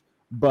good coach,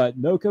 but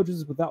no coach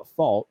is without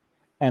fault.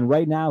 And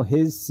right now,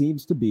 his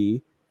seems to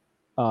be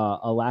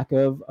a lack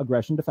of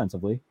aggression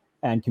defensively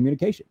and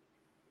communication.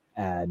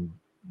 And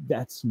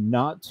that's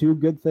not two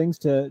good things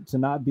to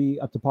not be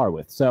up to par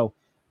with. So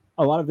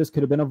a lot of this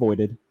could have been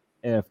avoided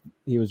if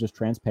he was just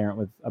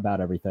transparent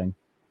about everything.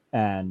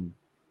 And,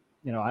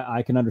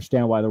 I can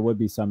understand why there would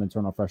be some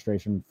internal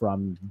frustration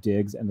from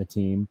Diggs and the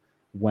team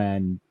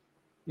when,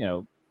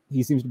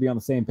 he seems to be on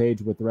the same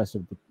page with the rest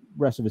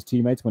of his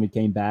teammates when he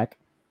came back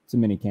to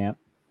minicamp.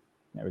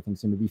 Everything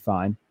seemed to be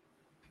fine.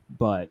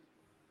 But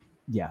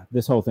yeah,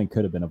 this whole thing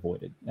could have been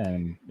avoided,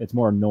 and it's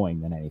more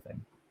annoying than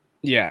anything.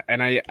 Yeah,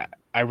 and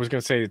I was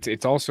going to say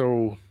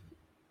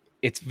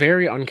it's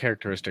very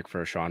uncharacteristic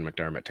for Sean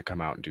McDermott to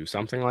come out and do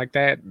something like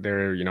that.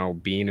 They're,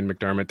 being in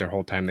McDermott their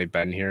whole time they've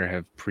been here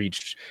have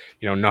preached,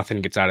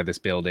 nothing gets out of this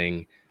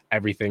building.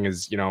 Everything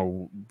is,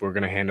 we're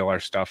going to handle our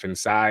stuff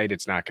inside.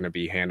 It's not going to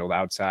be handled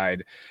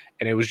outside.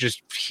 And it was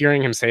just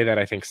hearing him say that,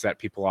 I think, set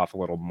people off a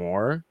little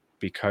more,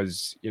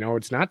 because,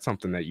 it's not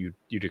something that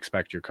you'd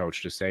expect your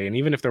coach to say. And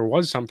even if there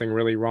was something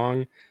really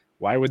wrong,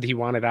 why would he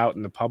want it out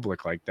in the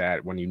public like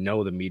that when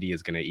the media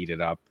is going to eat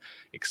it up,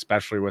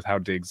 especially with how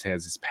Diggs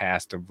has his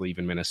past of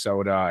leaving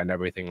Minnesota and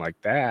everything like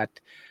that,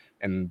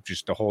 and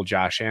just the whole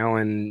Josh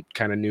Allen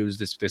kind of news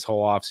this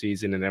whole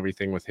offseason and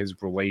everything with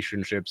his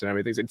relationships and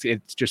everything.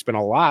 It's just been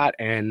a lot,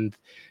 and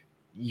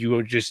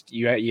you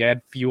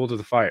add fuel to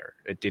the fire.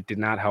 It did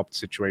not help the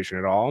situation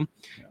at all.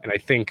 Yeah. And I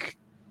think,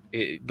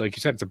 like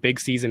you said, it's a big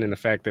season in the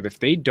fact that if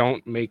they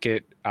don't make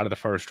it out of the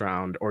first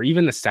round or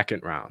even the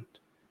second round,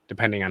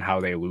 depending on how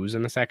they lose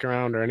in the second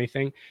round or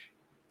anything,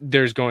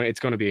 it's going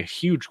to be a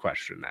huge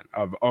question then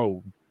of,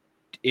 oh,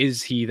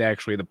 is he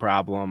actually the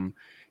problem?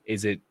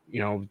 Is it,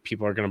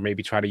 people are going to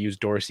maybe try to use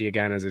Dorsey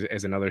again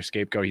as another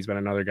scapegoat. He's been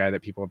another guy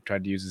that people have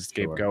tried to use as a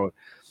scapegoat.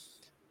 Sure.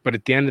 But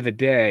at the end of the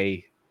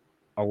day,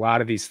 a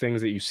lot of these things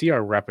that you see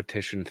are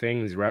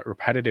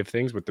repetitive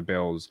things with the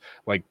Bills,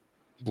 like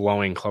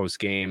blowing close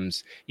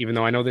games. Even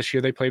though I know this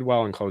year they played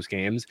well in close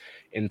games,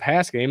 in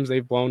past games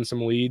they've blown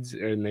some leads,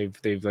 and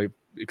they've like,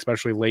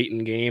 especially late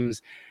in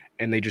games,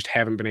 and they just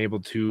haven't been able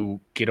to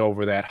get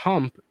over that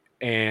hump.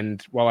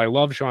 And while I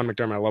love Sean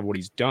McDermott, I love what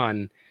he's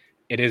done,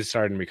 it is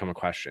starting to become a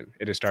question.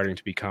 It is starting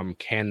to become,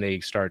 can they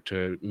start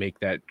to make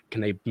that?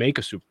 Can they make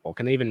a Super Bowl?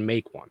 Can they even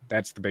make one?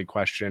 That's the big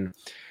question.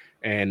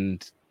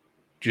 And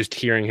just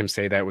hearing him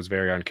say that was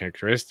very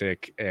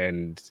uncharacteristic,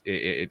 and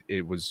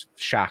it was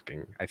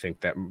shocking. I think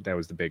that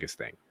was the biggest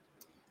thing.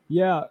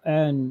 Yeah,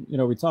 and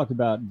we talked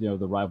about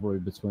the rivalry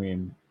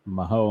between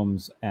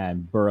Mahomes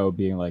and Burrow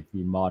being like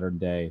the modern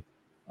day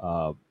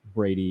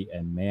Brady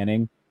and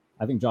Manning.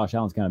 I think Josh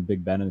Allen's kind of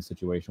Big Ben in the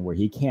situation where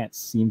he can't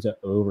seem to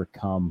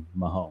overcome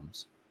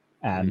Mahomes.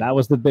 And that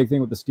was the big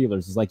thing with the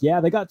Steelers. Is like, yeah,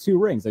 they got 2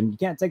 rings, and you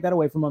can't take that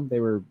away from them. They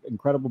were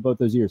incredible both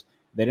those years.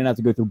 They didn't have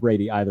to go through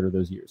Brady either of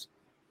those years.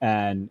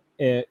 And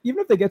even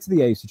if they get to the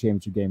AFC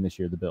Championship game this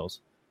year, the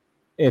Bills,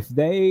 if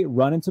they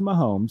run into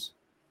Mahomes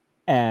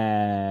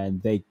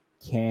and they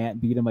can't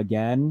beat him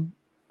again,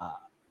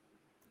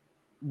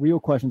 real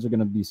questions are going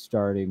to be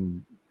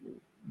starting,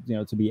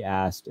 to be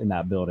asked in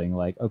that building.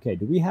 Like, okay,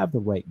 do we have the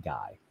right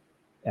guy?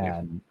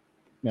 And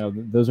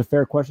those are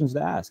fair questions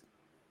to ask.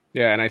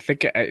 Yeah, and I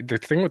think the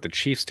thing with the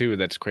Chiefs too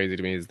that's crazy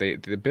to me is the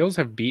Bills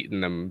have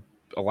beaten them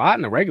a lot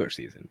in the regular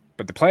season,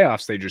 but the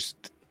playoffs they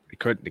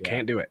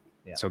can't do it.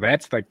 Yeah. So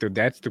that's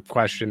the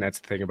question. That's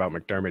the thing about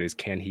McDermott is,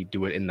 can he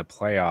do it in the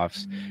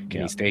playoffs?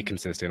 Can he stay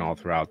consistent all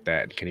throughout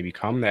that? Can he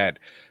become that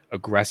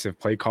aggressive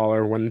play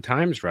caller when the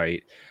time's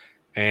right?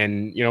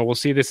 And we'll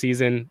see this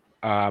season.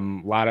 A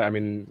lot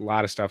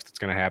of stuff that's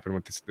going to happen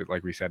with this.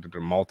 Like we said,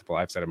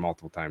 I've said it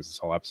multiple times this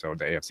whole episode.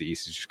 The AFC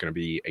East is just going to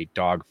be a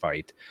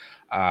dogfight.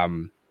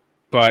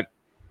 But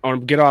I'll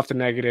get off the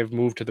negative,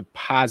 move to the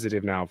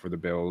positive now for the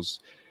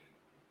Bills.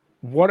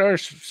 What are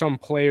some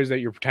players that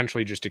you're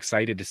potentially just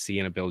excited to see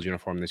in a Bills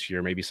uniform this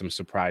year? Maybe some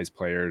surprise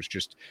players.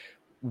 Just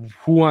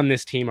who on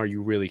this team are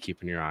you really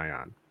keeping your eye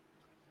on?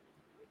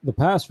 The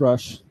pass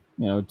rush,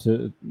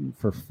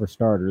 for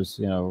starters,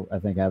 I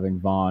think having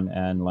Vaughn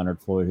and Leonard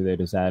Floyd, who they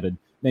just added,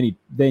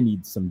 they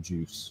need some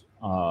juice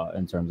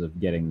in terms of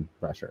getting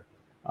pressure.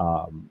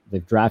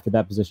 They've drafted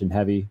that position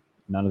heavy.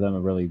 None of them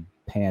have really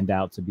panned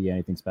out to be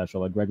anything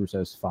special. Like Greg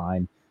Rousseau's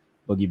fine.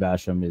 Boogie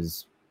Basham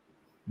is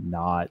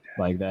not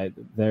like that.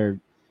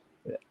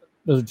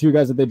 Those are 2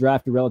 guys that they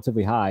drafted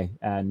relatively high,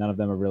 and none of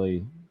them are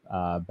really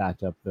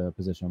backed up the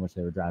position in which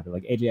they were drafted.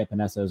 Like AJ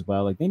Epinesa as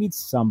well. Like they need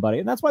somebody,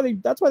 and that's why they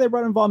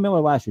brought in Von Miller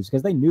last year,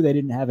 because they knew they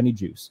didn't have any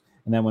juice.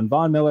 And then when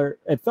Von Miller,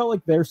 it felt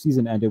like their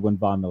season ended when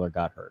Von Miller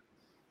got hurt,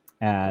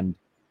 and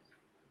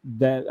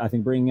that I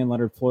think bringing in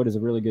Leonard Floyd is a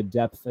really good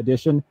depth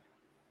addition.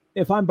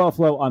 If I'm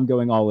Buffalo, I'm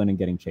going all in and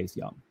getting Chase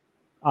Young.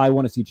 I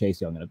want to see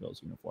Chase Young in a Bills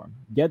uniform.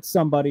 Get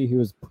somebody who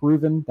has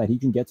proven that he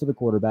can get to the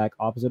quarterback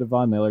opposite of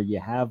Von Miller. You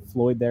have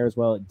Floyd there as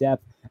well at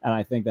depth. And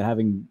I think that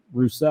having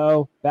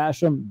Rousseau,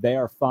 Basham, they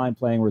are fine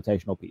playing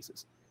rotational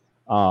pieces.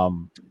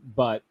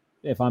 But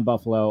if I'm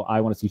Buffalo,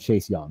 I want to see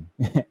Chase Young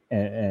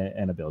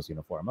in a Bills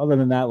uniform. Other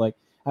than that, like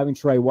having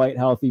Trey White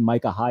healthy,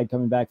 Micah Hyde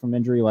coming back from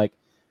injury, like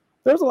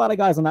there's a lot of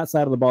guys on that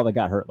side of the ball that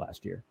got hurt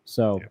last year.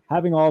 So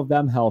having all of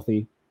them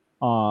healthy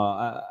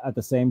at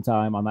the same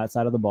time on that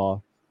side of the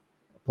ball,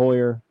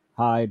 Poyer,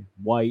 Hyde,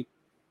 White.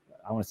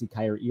 I want to see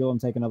Kyrie Elam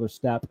take another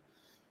step.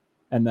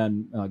 And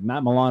then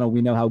Matt Milano,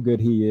 we know how good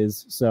he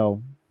is.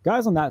 So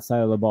guys on that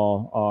side of the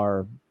ball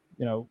are,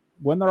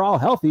 when they're all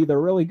healthy, they're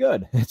really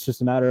good. It's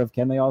just a matter of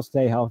can they all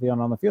stay healthy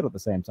on the field at the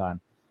same time.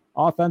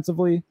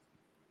 Offensively,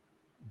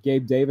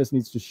 Gabe Davis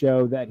needs to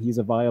show that he's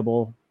a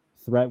viable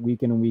threat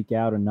week in and week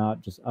out and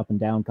not just up and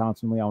down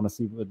constantly. I want to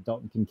see what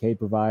Dalton Kincaid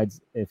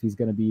provides if he's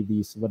going to be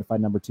the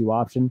solidified number 2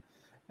 option.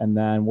 And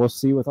then we'll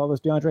see with all this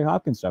DeAndre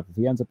Hopkins stuff, if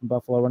he ends up in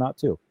Buffalo or not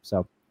too.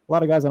 So a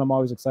lot of guys that I'm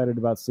always excited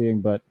about seeing,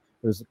 but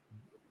there's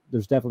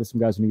definitely some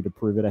guys who need to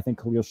prove it. I think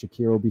Khalil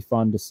Shakir will be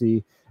fun to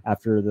see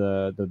after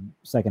the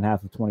second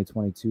half of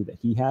 2022 that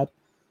he had.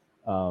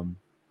 So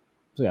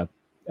yeah,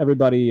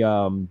 everybody,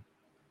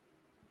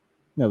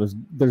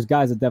 there's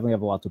guys that definitely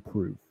have a lot to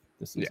prove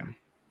this season.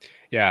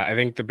 Yeah, I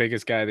think the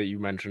biggest guy that you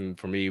mentioned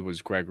for me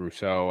was Greg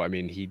Rousseau. I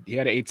mean, he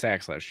had 8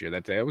 sacks last year.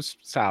 That was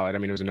solid. I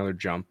mean, it was another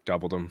jump,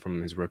 doubled him from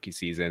his rookie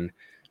season.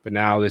 But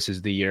now this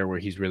is the year where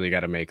he's really got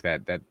to make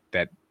that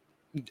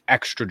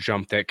extra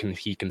jump that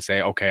he can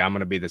say, okay, I'm going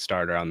to be the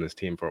starter on this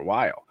team for a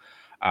while.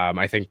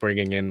 I think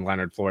bringing in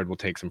Leonard Floyd will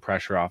take some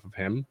pressure off of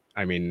him.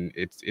 I mean,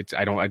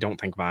 I don't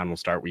think Von will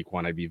start week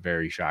 1. I'd be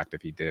very shocked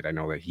if he did. I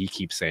know that he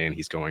keeps saying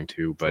he's going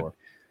to, but sure.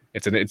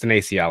 It's an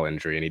ACL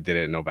injury, and he did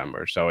it in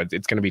November, so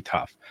it's going to be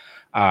tough.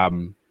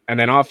 And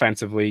then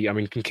offensively, I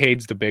mean,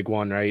 Kincaid's the big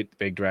one, right? The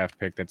big draft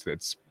pick that's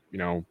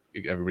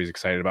everybody's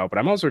excited about. But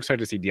I'm also excited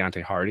to see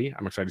Deontay Hardy.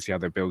 I'm excited to see how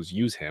the Bills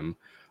use him.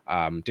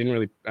 Hasn't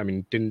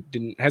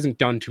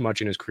done too much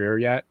in his career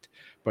yet,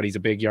 but he's a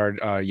big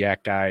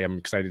yak guy. I'm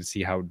excited to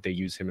see how they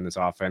use him in this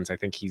offense. I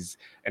think he's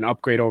an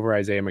upgrade over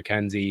Isaiah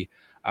McKenzie,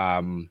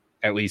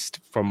 at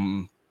least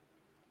from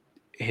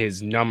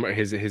his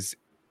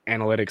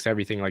analytics,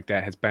 everything like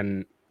that has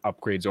been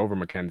upgrades over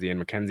McKenzie.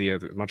 And McKenzie,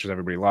 as much as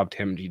everybody loved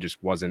him, he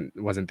just wasn't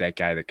that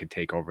guy that could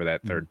take over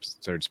that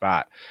third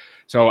spot.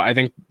 So I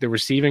think the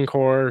receiving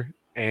core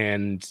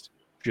and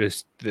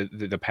just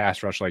the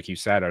pass rush, like you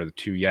said, are the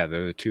two. Yeah,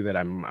 they're the two that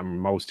I'm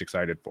most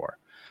excited for.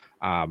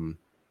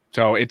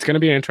 So it's going to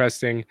be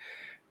interesting.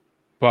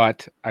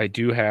 But I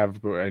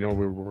know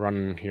we're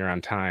running here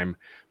on time,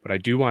 but I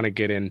do want to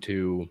get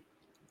into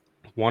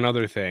one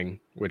other thing,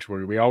 which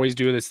we always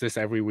do this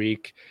every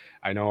week.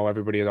 I know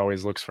everybody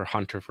always looks for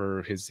Hunter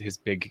for his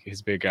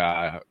big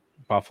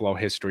Buffalo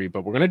history,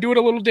 but we're going to do it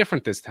a little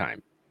different this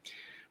time.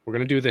 We're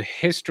going to do the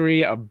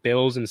history of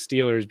Bills and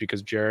Steelers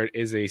because Jared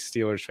is a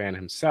Steelers fan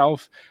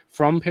himself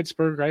from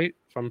Pittsburgh, right?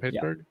 From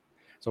Pittsburgh. Yeah.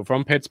 So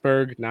from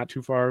Pittsburgh, not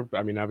too far.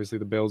 I mean, obviously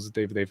the Bills,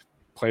 they've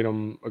played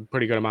them a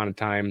pretty good amount of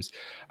times.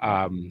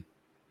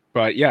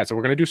 But yeah, so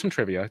we're going to do some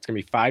trivia. It's going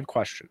to be 5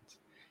 questions.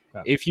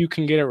 Okay. If you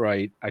can get it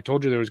right, I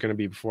told you there was going to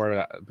be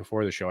before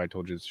the show, I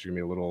told you it's going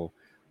to be a little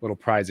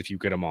prize if you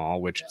get them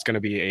all, which is going to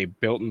be a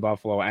Built in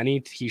Buffalo, any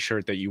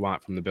t-shirt that you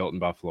want from the Built in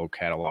Buffalo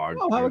catalog.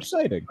 Oh, how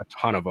exciting. A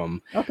ton of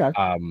them. Okay.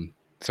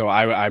 So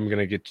I'm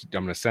going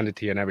to send it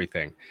to you and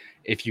everything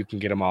if you can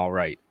get them all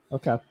right.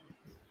 Okay.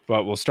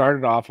 But we'll start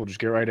it off. We'll just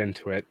get right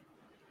into it.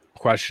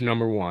 Question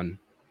number 1.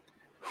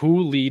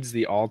 Who leads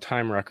the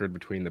all-time record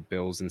between the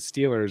Bills and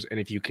Steelers? And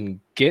if you can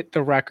get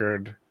the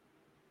record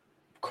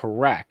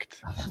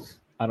correct,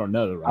 I don't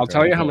know the record. I'll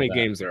tell you how many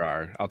games there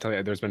are. I'll tell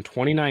you, there's been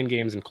 29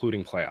 games,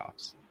 including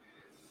playoffs.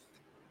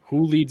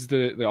 Who leads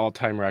the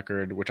all-time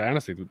record, which I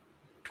honestly,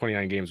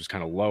 29 games was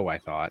kind of low, I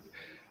thought.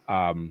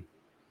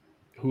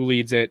 Who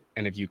leads it?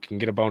 And if you can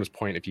get a bonus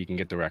point, if you can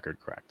get the record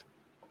correct.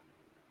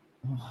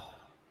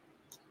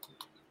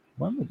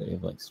 When would they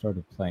have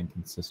started playing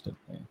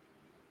consistently?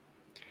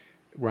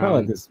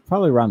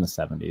 Probably around the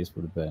 70s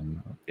would have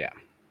been. Yeah.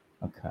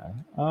 Okay.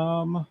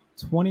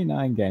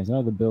 29 games. I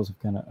know the Bills have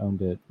kind of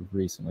owned it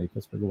recently.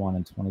 Pittsburgh won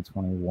in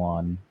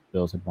 2021.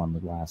 Bills had won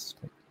the last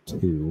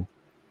 2.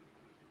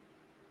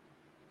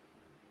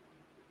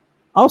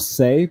 I'll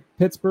say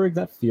Pittsburgh.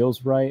 That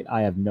feels right.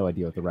 I have no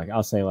idea what the record.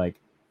 I'll say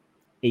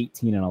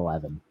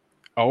 18-11.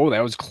 Oh,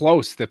 that was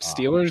close. The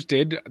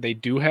Steelers they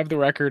do have the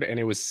record, and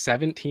it was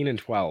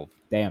 17-12.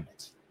 Damn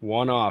it.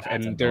 One off.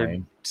 That's and their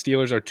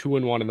Steelers are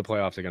 2-1 in the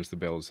playoffs against the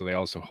Bills, so they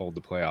also hold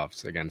the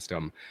playoffs against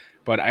them.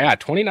 But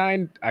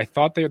 29, I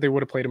thought they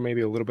would have played them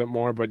maybe a little bit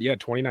more, but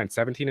 29,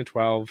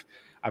 17-12.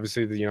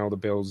 Obviously, the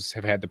Bills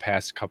have had the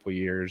past couple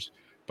years,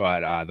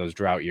 but those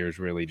drought years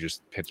really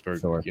just Pittsburgh.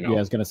 Sure. I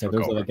was gonna say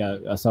there's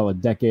a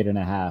solid decade and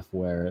a half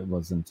where it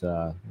wasn't.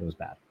 It was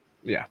bad.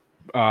 Yeah.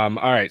 All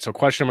right. So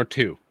question number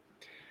 2.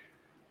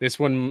 This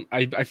one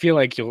I feel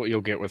like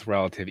you'll get with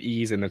relative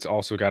ease, and it's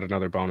also got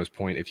another bonus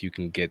point if you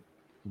can get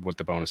what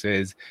the bonus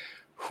is.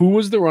 Who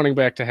was the running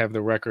back to have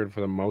the record for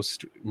the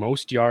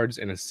most yards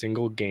in a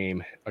single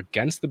game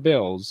against the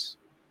Bills?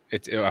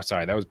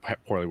 Sorry, that was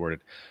poorly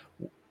worded.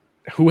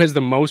 Who has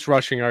the most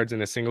rushing yards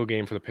in a single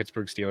game for the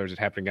Pittsburgh Steelers? It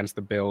happened against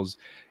the Bills.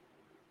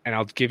 And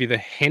I'll give you the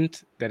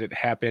hint that it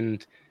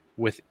happened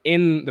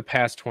within the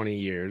past 20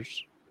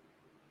 years.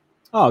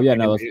 Oh, yeah,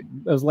 no, it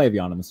was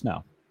Le'Veon in the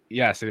snow.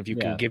 Yes, and if you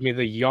can give me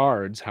the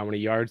yards, how many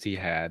yards he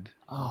had,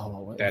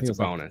 that's a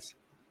bonus.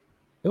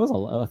 I think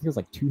it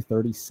was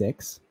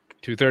 236.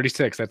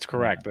 236, that's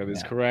correct. That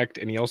is correct.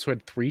 And he also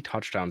had 3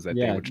 touchdowns that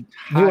day, which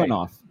he went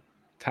off.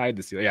 Tied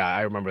the Steelers. Yeah,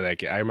 I remember that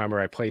game. I remember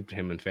I played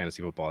him in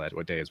fantasy football that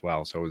day as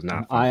well, so it was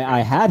not fun.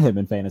 I had him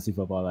in fantasy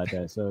football that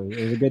day, so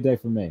it was a good day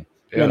for me.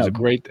 It was a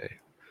great day.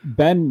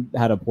 Ben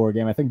had a poor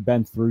game. I think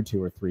Ben threw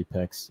 2 or 3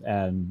 picks,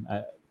 and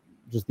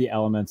just the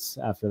elements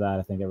after that,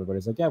 I think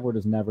everybody's like, we're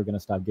just never going to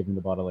stop giving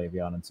the ball to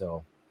Le'Veon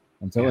until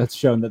it's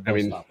shown that they'll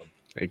stop him.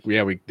 They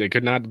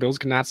could not. The Bills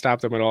could not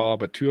stop them at all.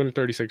 But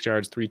 236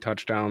 yards, 3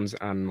 touchdowns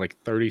on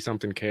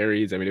 30-something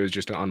carries. I mean, it was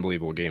just an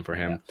unbelievable game for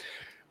him. Yeah.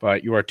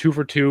 But you are 2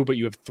 for 2, but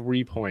you have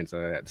 3 points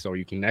of that, so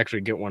you can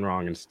actually get one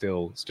wrong and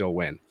still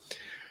win.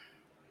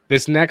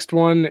 This next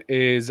one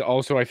is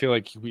also, I feel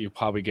like you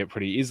probably get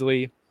pretty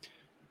easily.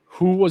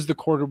 Who was the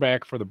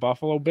quarterback for the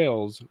Buffalo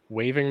Bills,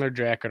 waving their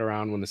jacket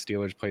around when the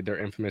Steelers played their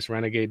infamous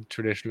Renegade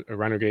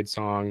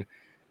song,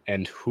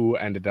 and who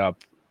ended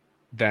up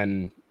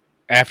then?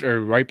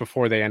 Right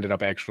before they ended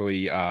up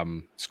actually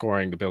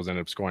scoring, the Bills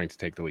ended up scoring to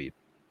take the lead.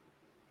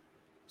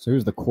 So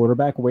who's the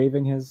quarterback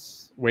waving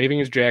his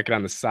jacket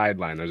on the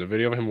sideline? There's a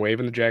video of him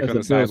waving the jacket on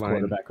the sideline.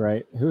 Quarterback,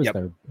 right? Who's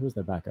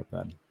their backup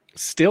then?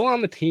 Still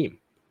on the team,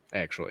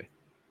 actually.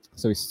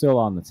 So he's still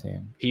on the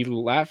team. He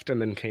left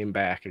and then came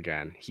back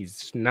again.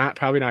 He's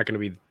probably not going to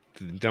be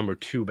the number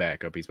 2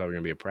 backup. He's probably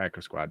going to be a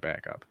practice squad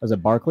backup. Was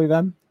it Barkley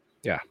then?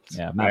 Yeah.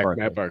 Yeah,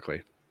 Matt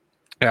Barkley.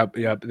 Yep.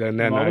 And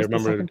then I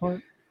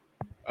remember.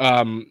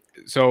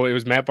 So it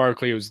was Matt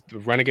Barkley. It was the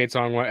Renegade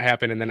song. What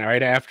happened? And then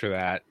right after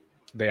that,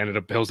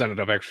 Bills ended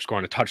up actually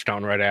scoring a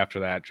touchdown right after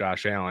that,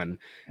 Josh Allen.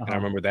 And I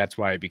remember that's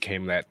why it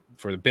became that,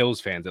 for the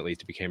Bills fans at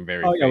least, it became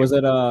very. Oh yeah, famous.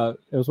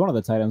 It was one of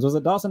the tight ends. Was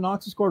it Dawson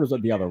Knox who scored, or was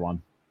it the other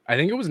one? I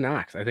think it was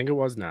Knox.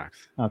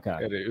 Okay.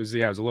 It was a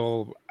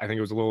little. I think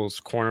it was a little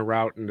corner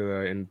route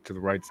into the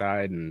right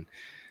side, and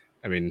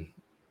I mean,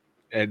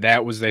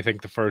 that was, I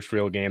think, the first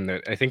real game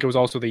that I think it was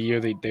also the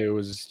year the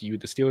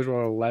Steelers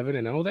were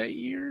 11-0 that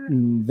year.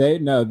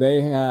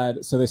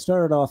 They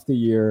started off the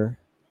year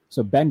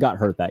So Ben got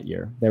hurt that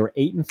year. They were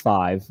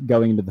 8-5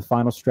 going into the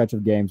final stretch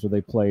of games where they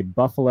played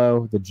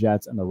Buffalo, the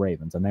Jets, and the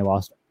Ravens, and they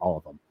lost all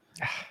of them.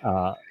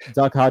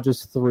 Duck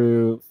Hodges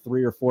threw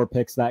 3 or 4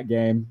 picks that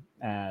game,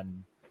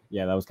 and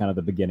yeah, that was kind of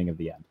the beginning of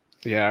the end.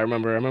 Yeah, I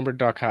remember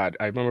Duck Hodge.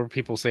 I remember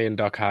people saying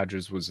Duck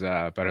Hodges was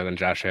better than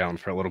Josh Allen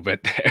for a little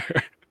bit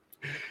there.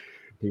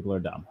 People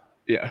are dumb.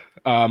 Yeah.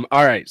 All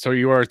right. So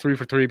you are 3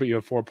 for 3, but you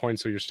have 4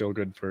 points, so you're still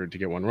good to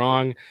get one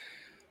wrong.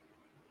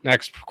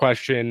 Next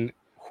question.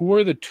 Who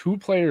are the 2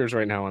 players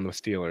right now on the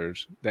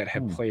Steelers that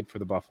have played for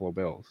the Buffalo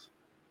Bills?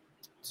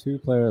 2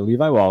 players.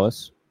 Levi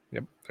Wallace.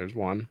 Yep, there's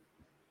one.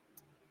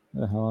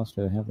 Who the hell else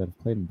do they have that have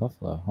played in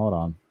Buffalo? Hold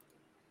on.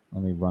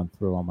 Let me run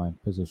through all my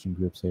position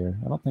groups here.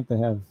 I don't think they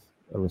have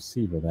a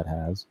receiver that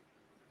has.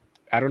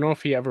 I don't know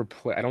if he ever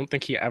played. I don't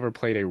think he ever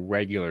played a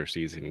regular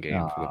season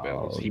game for the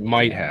Bills. He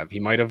might have. He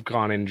might have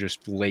gone in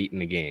just late in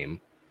the game.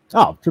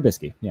 Oh,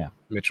 Trubisky. Yeah.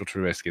 Mitchell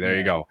Trubisky. There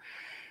you go.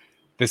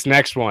 This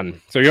next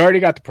one. So you already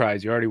got the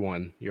prize. You already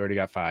won. You already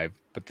got 5.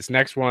 But this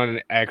next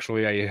one,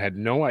 actually, I had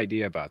no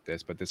idea about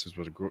this, but this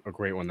was a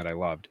great one that I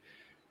loved.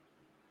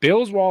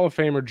 Bills Wall of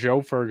Famer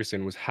Joe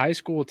Ferguson was high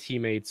school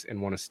teammates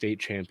and won a state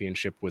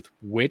championship with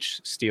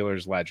which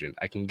Steelers legend?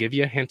 I can give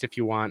you a hint if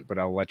you want, but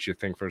I'll let you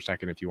think for a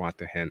second. If you want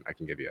the hint, I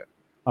can give you it.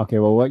 Okay,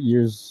 well, what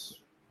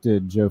years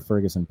did Joe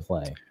Ferguson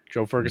play?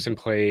 Joe Ferguson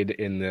played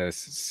in the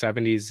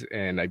 70s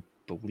and I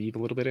believe a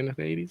little bit into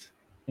the 80s.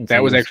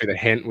 That was actually the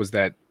hint, was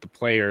that the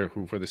player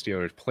who for the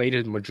Steelers played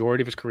a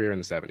majority of his career in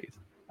the 70s.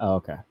 Oh,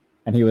 okay.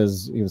 And he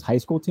was high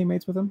school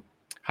teammates with him?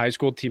 High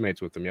school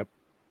teammates with him, yep.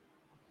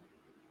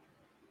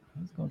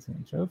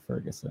 Joe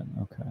Ferguson.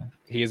 Okay.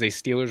 He is a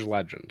Steelers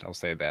legend. I'll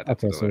say that.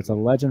 Okay, so it's a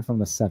legend from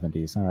the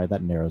 70s. All right,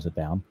 that narrows it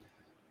down.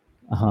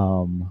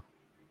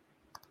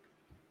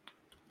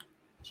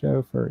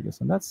 Joe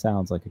Ferguson. That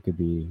sounds like it could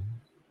be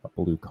a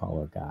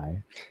blue-collar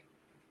guy.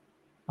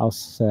 I'll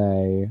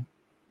say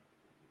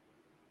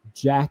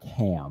Jack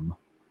Ham.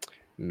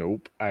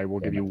 Nope. I will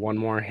give you one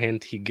more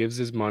hint. He gives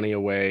his money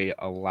away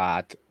a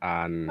lot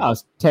on. Oh,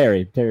 it's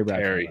Terry Bradshaw.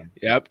 Terry.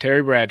 Yep,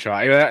 Terry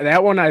Bradshaw.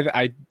 That one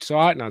I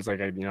saw it and I was like,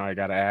 I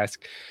got to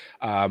ask.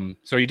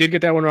 So you did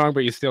get that one wrong,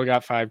 but you still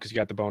got 5 because you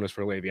got the bonus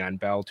for Le'Veon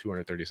Bell,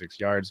 236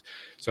 yards.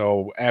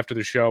 So after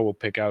the show, we'll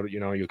pick out. You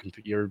not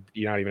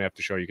even have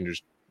to show. You can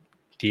just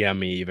DM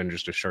me even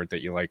just a shirt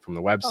that you like from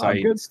the website.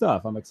 Oh, good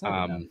stuff. I'm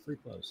excited. Free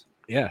clothes.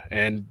 Yeah,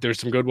 and there's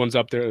some good ones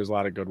up there. There's a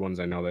lot of good ones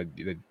I know that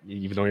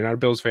even though you're not a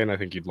Bills fan, I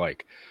think you'd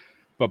like.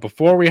 But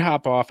before we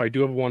hop off, I do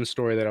have one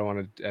story that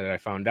I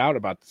found out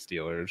about the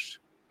Steelers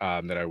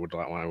that I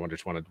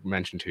just want to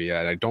mention to you.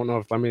 And I don't know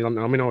if let me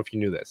know if you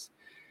knew this.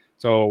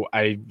 So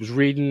I was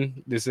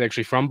reading. This is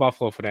actually from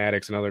Buffalo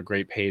Fanatics, another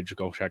great page.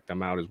 Go check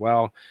them out as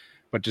well.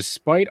 But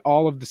despite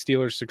all of the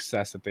Steelers'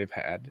 success that they've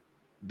had,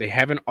 they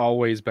haven't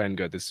always been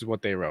good. This is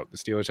what they wrote. The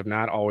Steelers have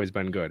not always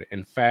been good.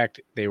 In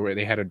fact, they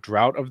had a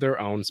drought of their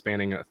own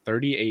spanning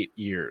 38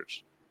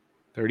 years,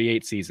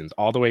 38 seasons,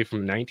 all the way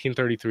from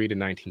 1933 to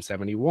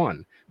 1971.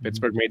 Mm-hmm.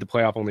 Pittsburgh made the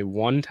playoff only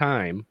one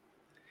time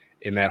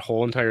in that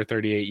whole entire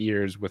 38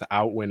 years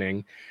without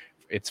winning.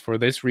 It's for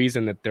this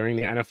reason that during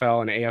the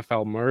NFL and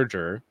AFL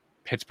merger,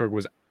 Pittsburgh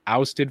was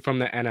ousted from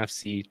the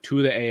NFC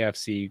to the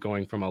AFC,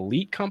 going from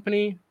elite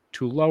company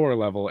to lower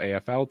level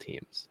AFL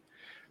teams.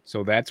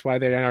 So that's why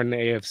they are in the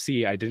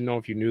AFC. I didn't know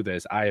if you knew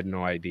this. I had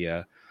no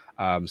idea.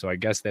 So I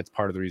guess that's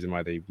part of the reason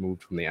why they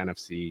moved from the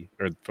NFC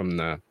or from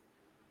the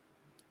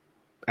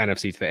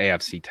NFC to the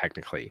AFC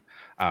technically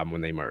when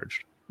they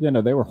merged. Yeah,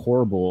 no, they were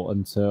horrible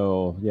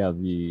until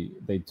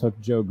they took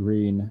Joe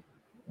Green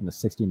in the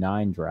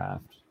 69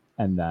 draft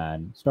and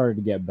then started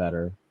to get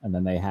better. And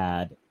then they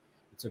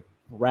took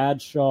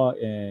Bradshaw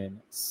in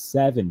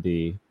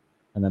 70,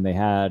 and then they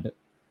had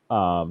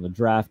the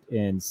draft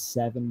in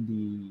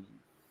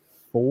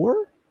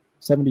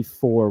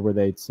 74 where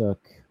they took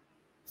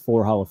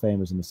 4 Hall of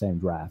Famers in the same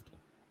draft,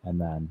 and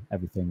then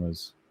everything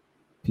was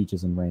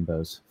peaches and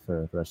rainbows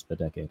for the rest of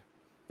the decade.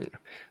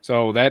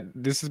 So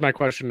this is my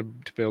question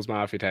to Bills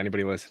Mafia, to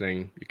anybody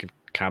listening. You can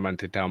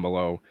comment it down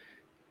below.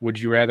 Would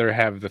you rather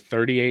have the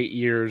 38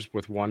 years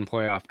with one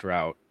playoff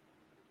drought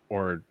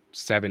or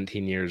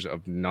 17 years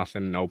of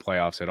nothing, no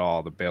playoffs at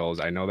all, the Bills?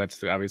 I know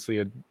that's obviously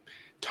a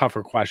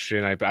tougher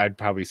question. I'd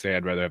probably say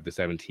I'd rather have the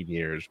 17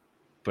 years,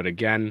 but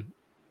again,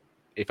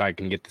 if I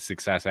can get the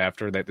success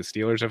after that the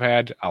Steelers have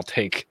had, I'll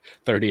take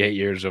 38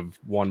 years of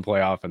one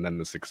playoff and then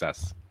the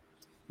success.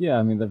 Yeah,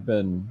 I mean,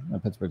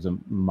 Pittsburgh's a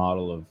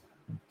model of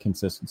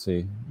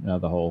consistency.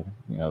 The whole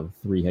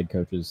 3 head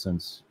coaches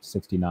since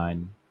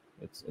 '69.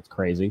 It's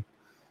crazy.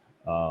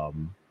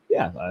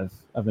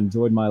 I've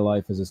enjoyed my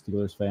life as a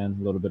Steelers fan.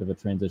 A little bit of a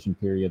transition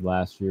period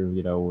last year,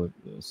 with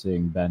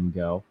seeing Ben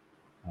go.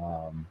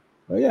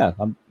 But yeah,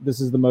 this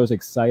is the most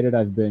excited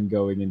I've been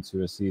going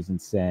into a season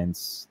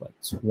since like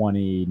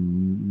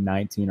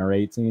 2019 or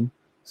 18.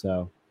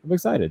 So I'm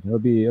excited. It'll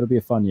be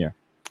a fun year.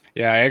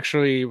 Yeah, I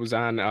actually was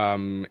on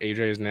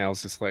AJ's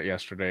Analysis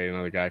yesterday.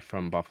 Another guy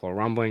from Buffalo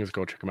Rumblings.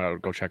 Go check him out.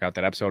 Go check out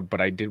that episode. But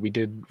we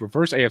did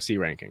reverse AFC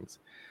rankings.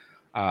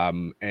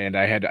 And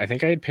I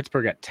think I had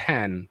Pittsburgh at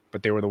 10,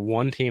 but they were the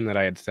one team that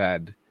I had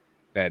said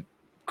that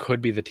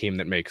could be the team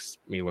that makes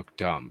me look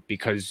dumb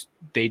because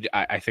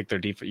I think their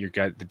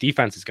defense, the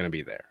defense is going to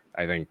be there.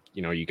 I think,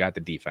 you got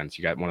the defense.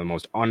 You got one of the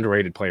most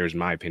underrated players, in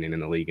my opinion, in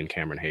the league in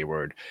Cameron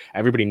Hayward.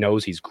 Everybody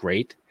knows he's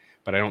great,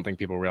 but I don't think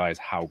people realize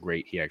how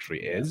great he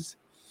actually is.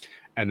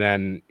 And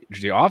then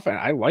the offense,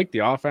 I like the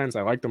offense.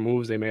 I like the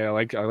moves they made. I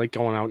like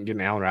going out and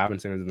getting Allen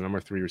Robinson as the number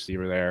 3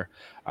 receiver there.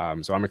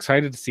 So I'm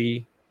excited to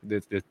see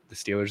the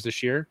Steelers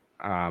this year.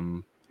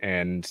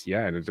 And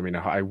yeah, I mean,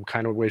 I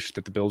kind of wish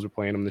that the Bills were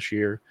playing them this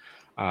year.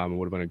 It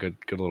would have been a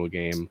good little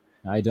game.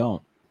 I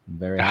don't. I'm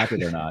very happy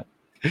they're not.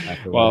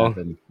 After what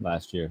happened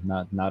last year,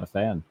 not a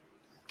fan.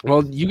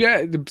 Well, the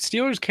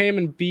Steelers came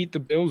and beat the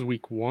Bills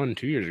week 1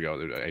 2 years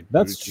ago.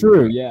 That's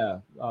true. Yeah.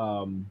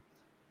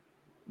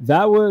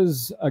 That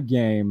was a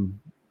game.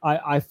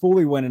 I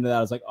fully went into that.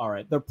 I was like, all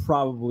right, they're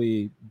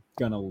probably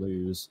going to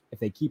lose. If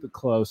they keep it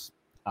close,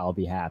 I'll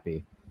be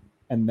happy.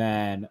 And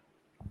then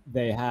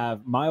they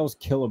have Miles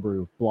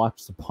Killebrew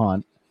blocks the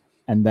punt.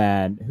 And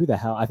then who the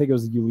hell? I think it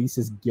was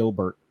Ulysses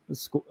Gilbert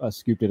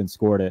scooped it and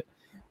scored it.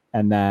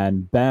 And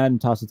then Ben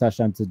tossed a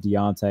touchdown to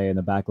Deontay in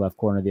the back left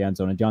corner of the end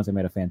zone. And Deontay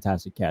made a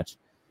fantastic catch.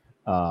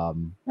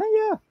 And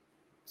yeah,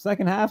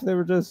 second half, they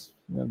were just...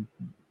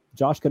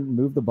 Josh couldn't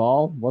move the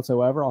ball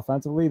whatsoever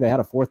offensively. They had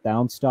a 4th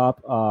down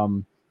stop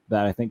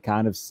that I think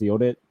kind of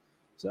sealed it.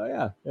 So,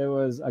 yeah, it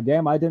was a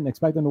game I didn't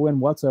expect them to win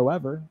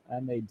whatsoever,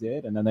 and they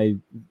did. And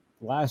then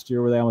last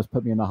year where they almost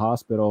put me in the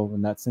hospital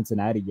in that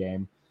Cincinnati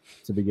game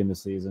to begin the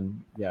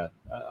season. Yeah,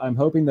 I'm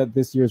hoping that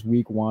this year's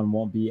week 1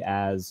 won't be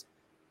as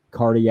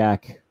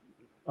cardiac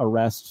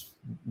arrest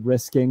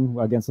risking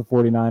against the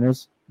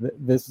 49ers.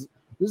 This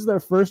is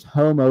their first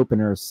home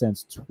opener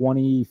since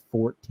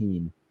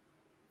 2014.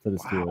 For the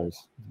Steelers. Wow.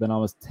 It's been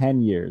almost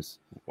 10 years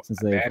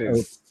since they've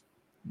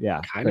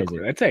crazy.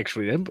 That's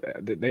actually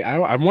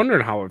I'm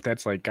wondering how if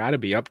that's like got to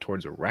be up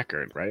towards a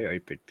record, right? I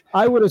think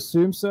I would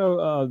assume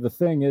so. The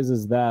thing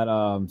is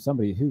that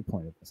somebody who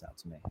pointed this out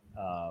to me.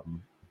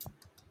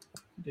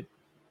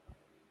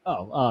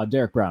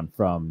 Derek Brown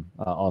from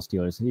All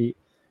Steelers. He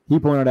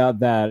pointed out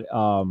that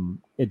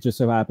it just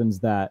so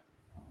happens that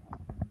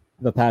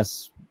the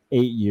past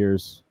 8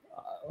 years,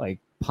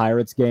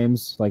 Pirates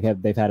games,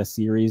 they've had a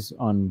series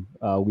on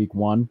week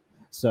 1.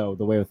 So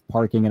the way with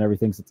parking and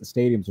everything, since the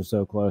stadiums are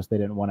so close, they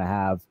didn't want to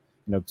have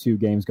 2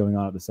 games going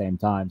on at the same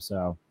time.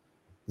 So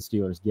the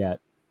Steelers get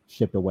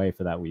shipped away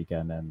for that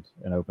weekend and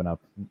open up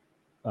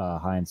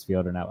Heinz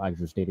Field or now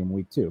Acrisure Stadium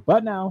week 2.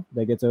 But now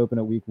they get to open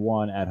at week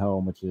 1 at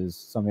home, which is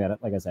something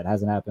that, like I said,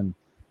 hasn't happened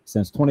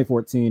since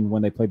 2014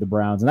 when they played the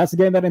Browns, and that's the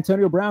game that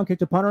Antonio Brown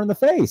kicked a punter in the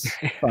face.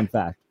 Fun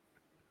fact.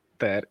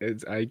 That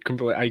is, I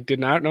did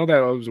not know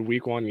that it was a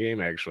week 1 game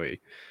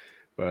actually,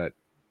 but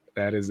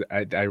that is,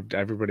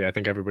 everybody,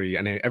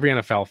 and every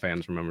NFL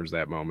fans remembers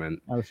that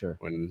moment. Oh, sure.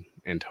 When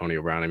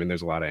Antonio Brown, I mean,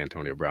 there's a lot of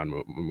Antonio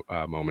Brown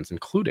moments,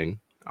 including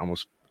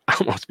almost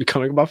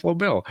becoming a Buffalo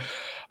Bill.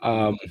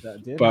 But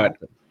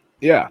happen.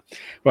 Yeah,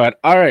 but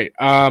all right.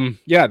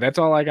 Yeah, that's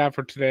all I got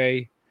for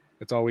today.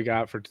 That's all we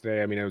got for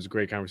today. I mean, it was a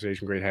great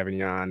conversation. Great having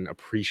you on.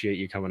 Appreciate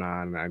you coming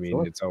on. I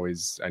mean, It's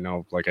always, I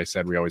know, like I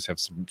said, we always have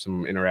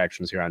some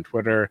interactions here on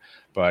Twitter,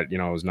 but, it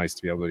was nice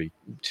to be able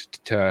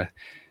to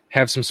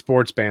have some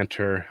sports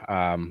banter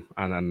on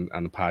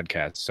the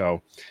podcast.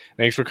 So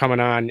thanks for coming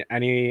on.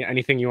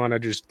 Anything you want to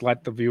just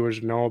let the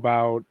viewers know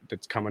about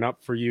that's coming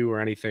up for you or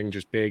anything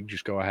just big,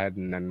 just go ahead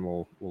and then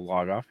we'll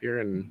log off here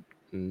and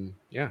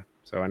yeah.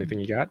 So anything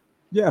you got?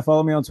 Yeah,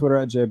 follow me on Twitter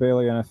at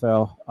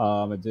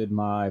JBaileyNFL. I did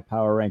my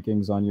power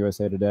rankings on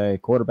USA Today,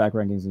 quarterback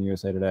rankings in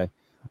USA Today.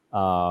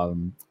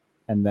 And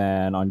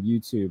then on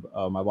YouTube,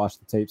 I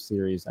watched the tape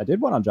series. I did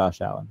one on Josh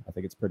Allen. I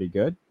think it's pretty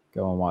good.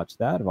 Go and watch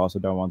that. I've also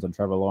done ones on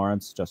Trevor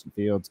Lawrence, Justin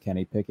Fields,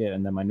 Kenny Pickett,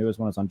 and then my newest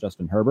one is on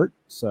Justin Herbert.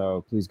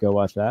 So please go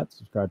watch that.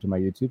 Subscribe to my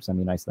YouTube. Send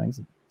me nice things.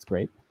 It's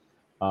great.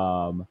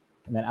 And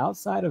then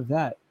outside of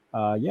that,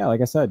 like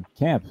I said,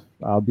 camp.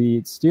 I'll be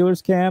at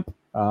Steelers camp.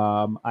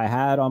 I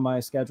had on my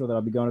schedule that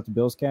I'll be going up to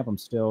Bills camp. I'm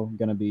still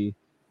going to be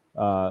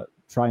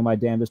trying my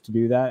damnedest to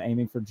do that,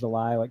 aiming for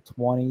July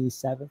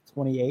 27th,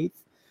 28th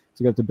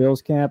to go to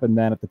Bills camp. And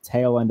then at the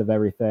tail end of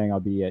everything, I'll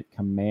be at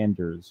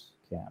Commanders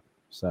camp.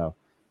 So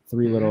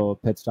 3 little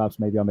pit stops.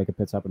 Maybe I'll make a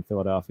pit stop in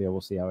Philadelphia.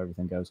 We'll see how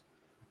everything goes.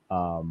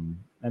 And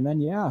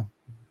then,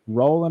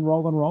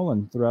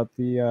 rolling throughout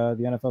the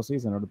NFL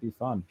season. It'll be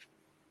fun.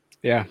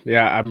 Yeah.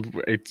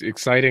 It's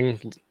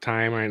exciting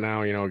time right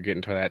now.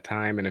 Getting to that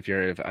time, and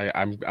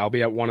I'll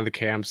be at one of the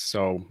camps,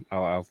 so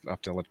I'll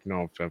have to let you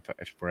know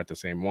if we're at the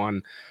same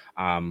one.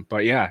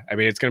 But yeah, I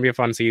mean, it's gonna be a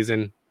fun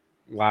season.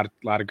 A lot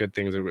of good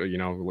things.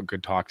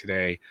 Good talk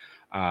today.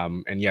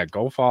 And yeah,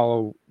 go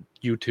follow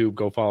YouTube.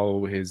 Go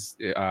follow his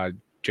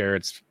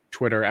Jarrett's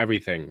Twitter.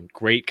 Everything.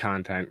 Great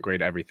content.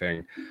 Great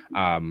everything.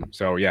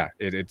 So yeah,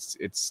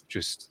 it's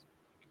just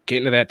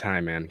getting to that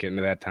time, man. Getting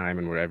to that time,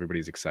 and where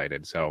everybody's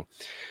excited. So.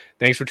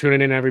 Thanks for tuning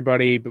in,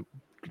 everybody.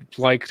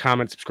 Like,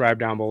 comment, subscribe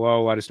down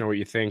below. Let us know what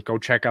you think. Go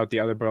check out the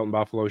other Built in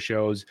Buffalo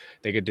shows.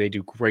 They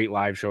do great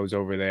live shows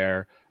over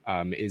there.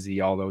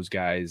 Izzy, all those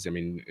guys. I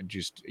mean,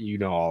 just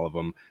all of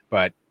them.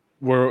 But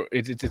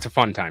it's a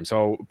fun time.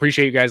 So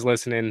appreciate you guys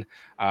listening.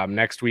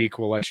 Next week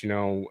we'll let you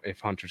know if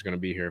Hunter's going to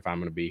be here, if I'm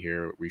going to be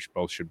here. We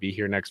both should be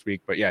here next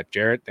week. But yeah,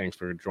 Jarrett, thanks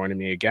for joining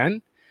me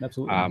again.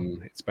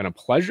 Absolutely. It's been a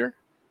pleasure,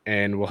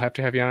 and we'll have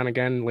to have you on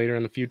again later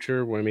in the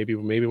future when maybe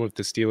with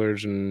the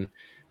Steelers and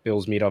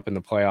Bills meet up in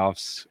the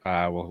playoffs.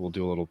 We'll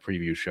do a little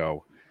preview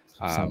show.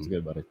 Sounds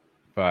good, buddy.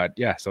 But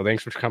yeah, so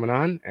thanks for coming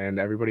on, and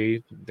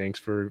everybody, thanks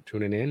for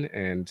tuning in,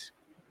 and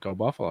go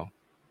Buffalo.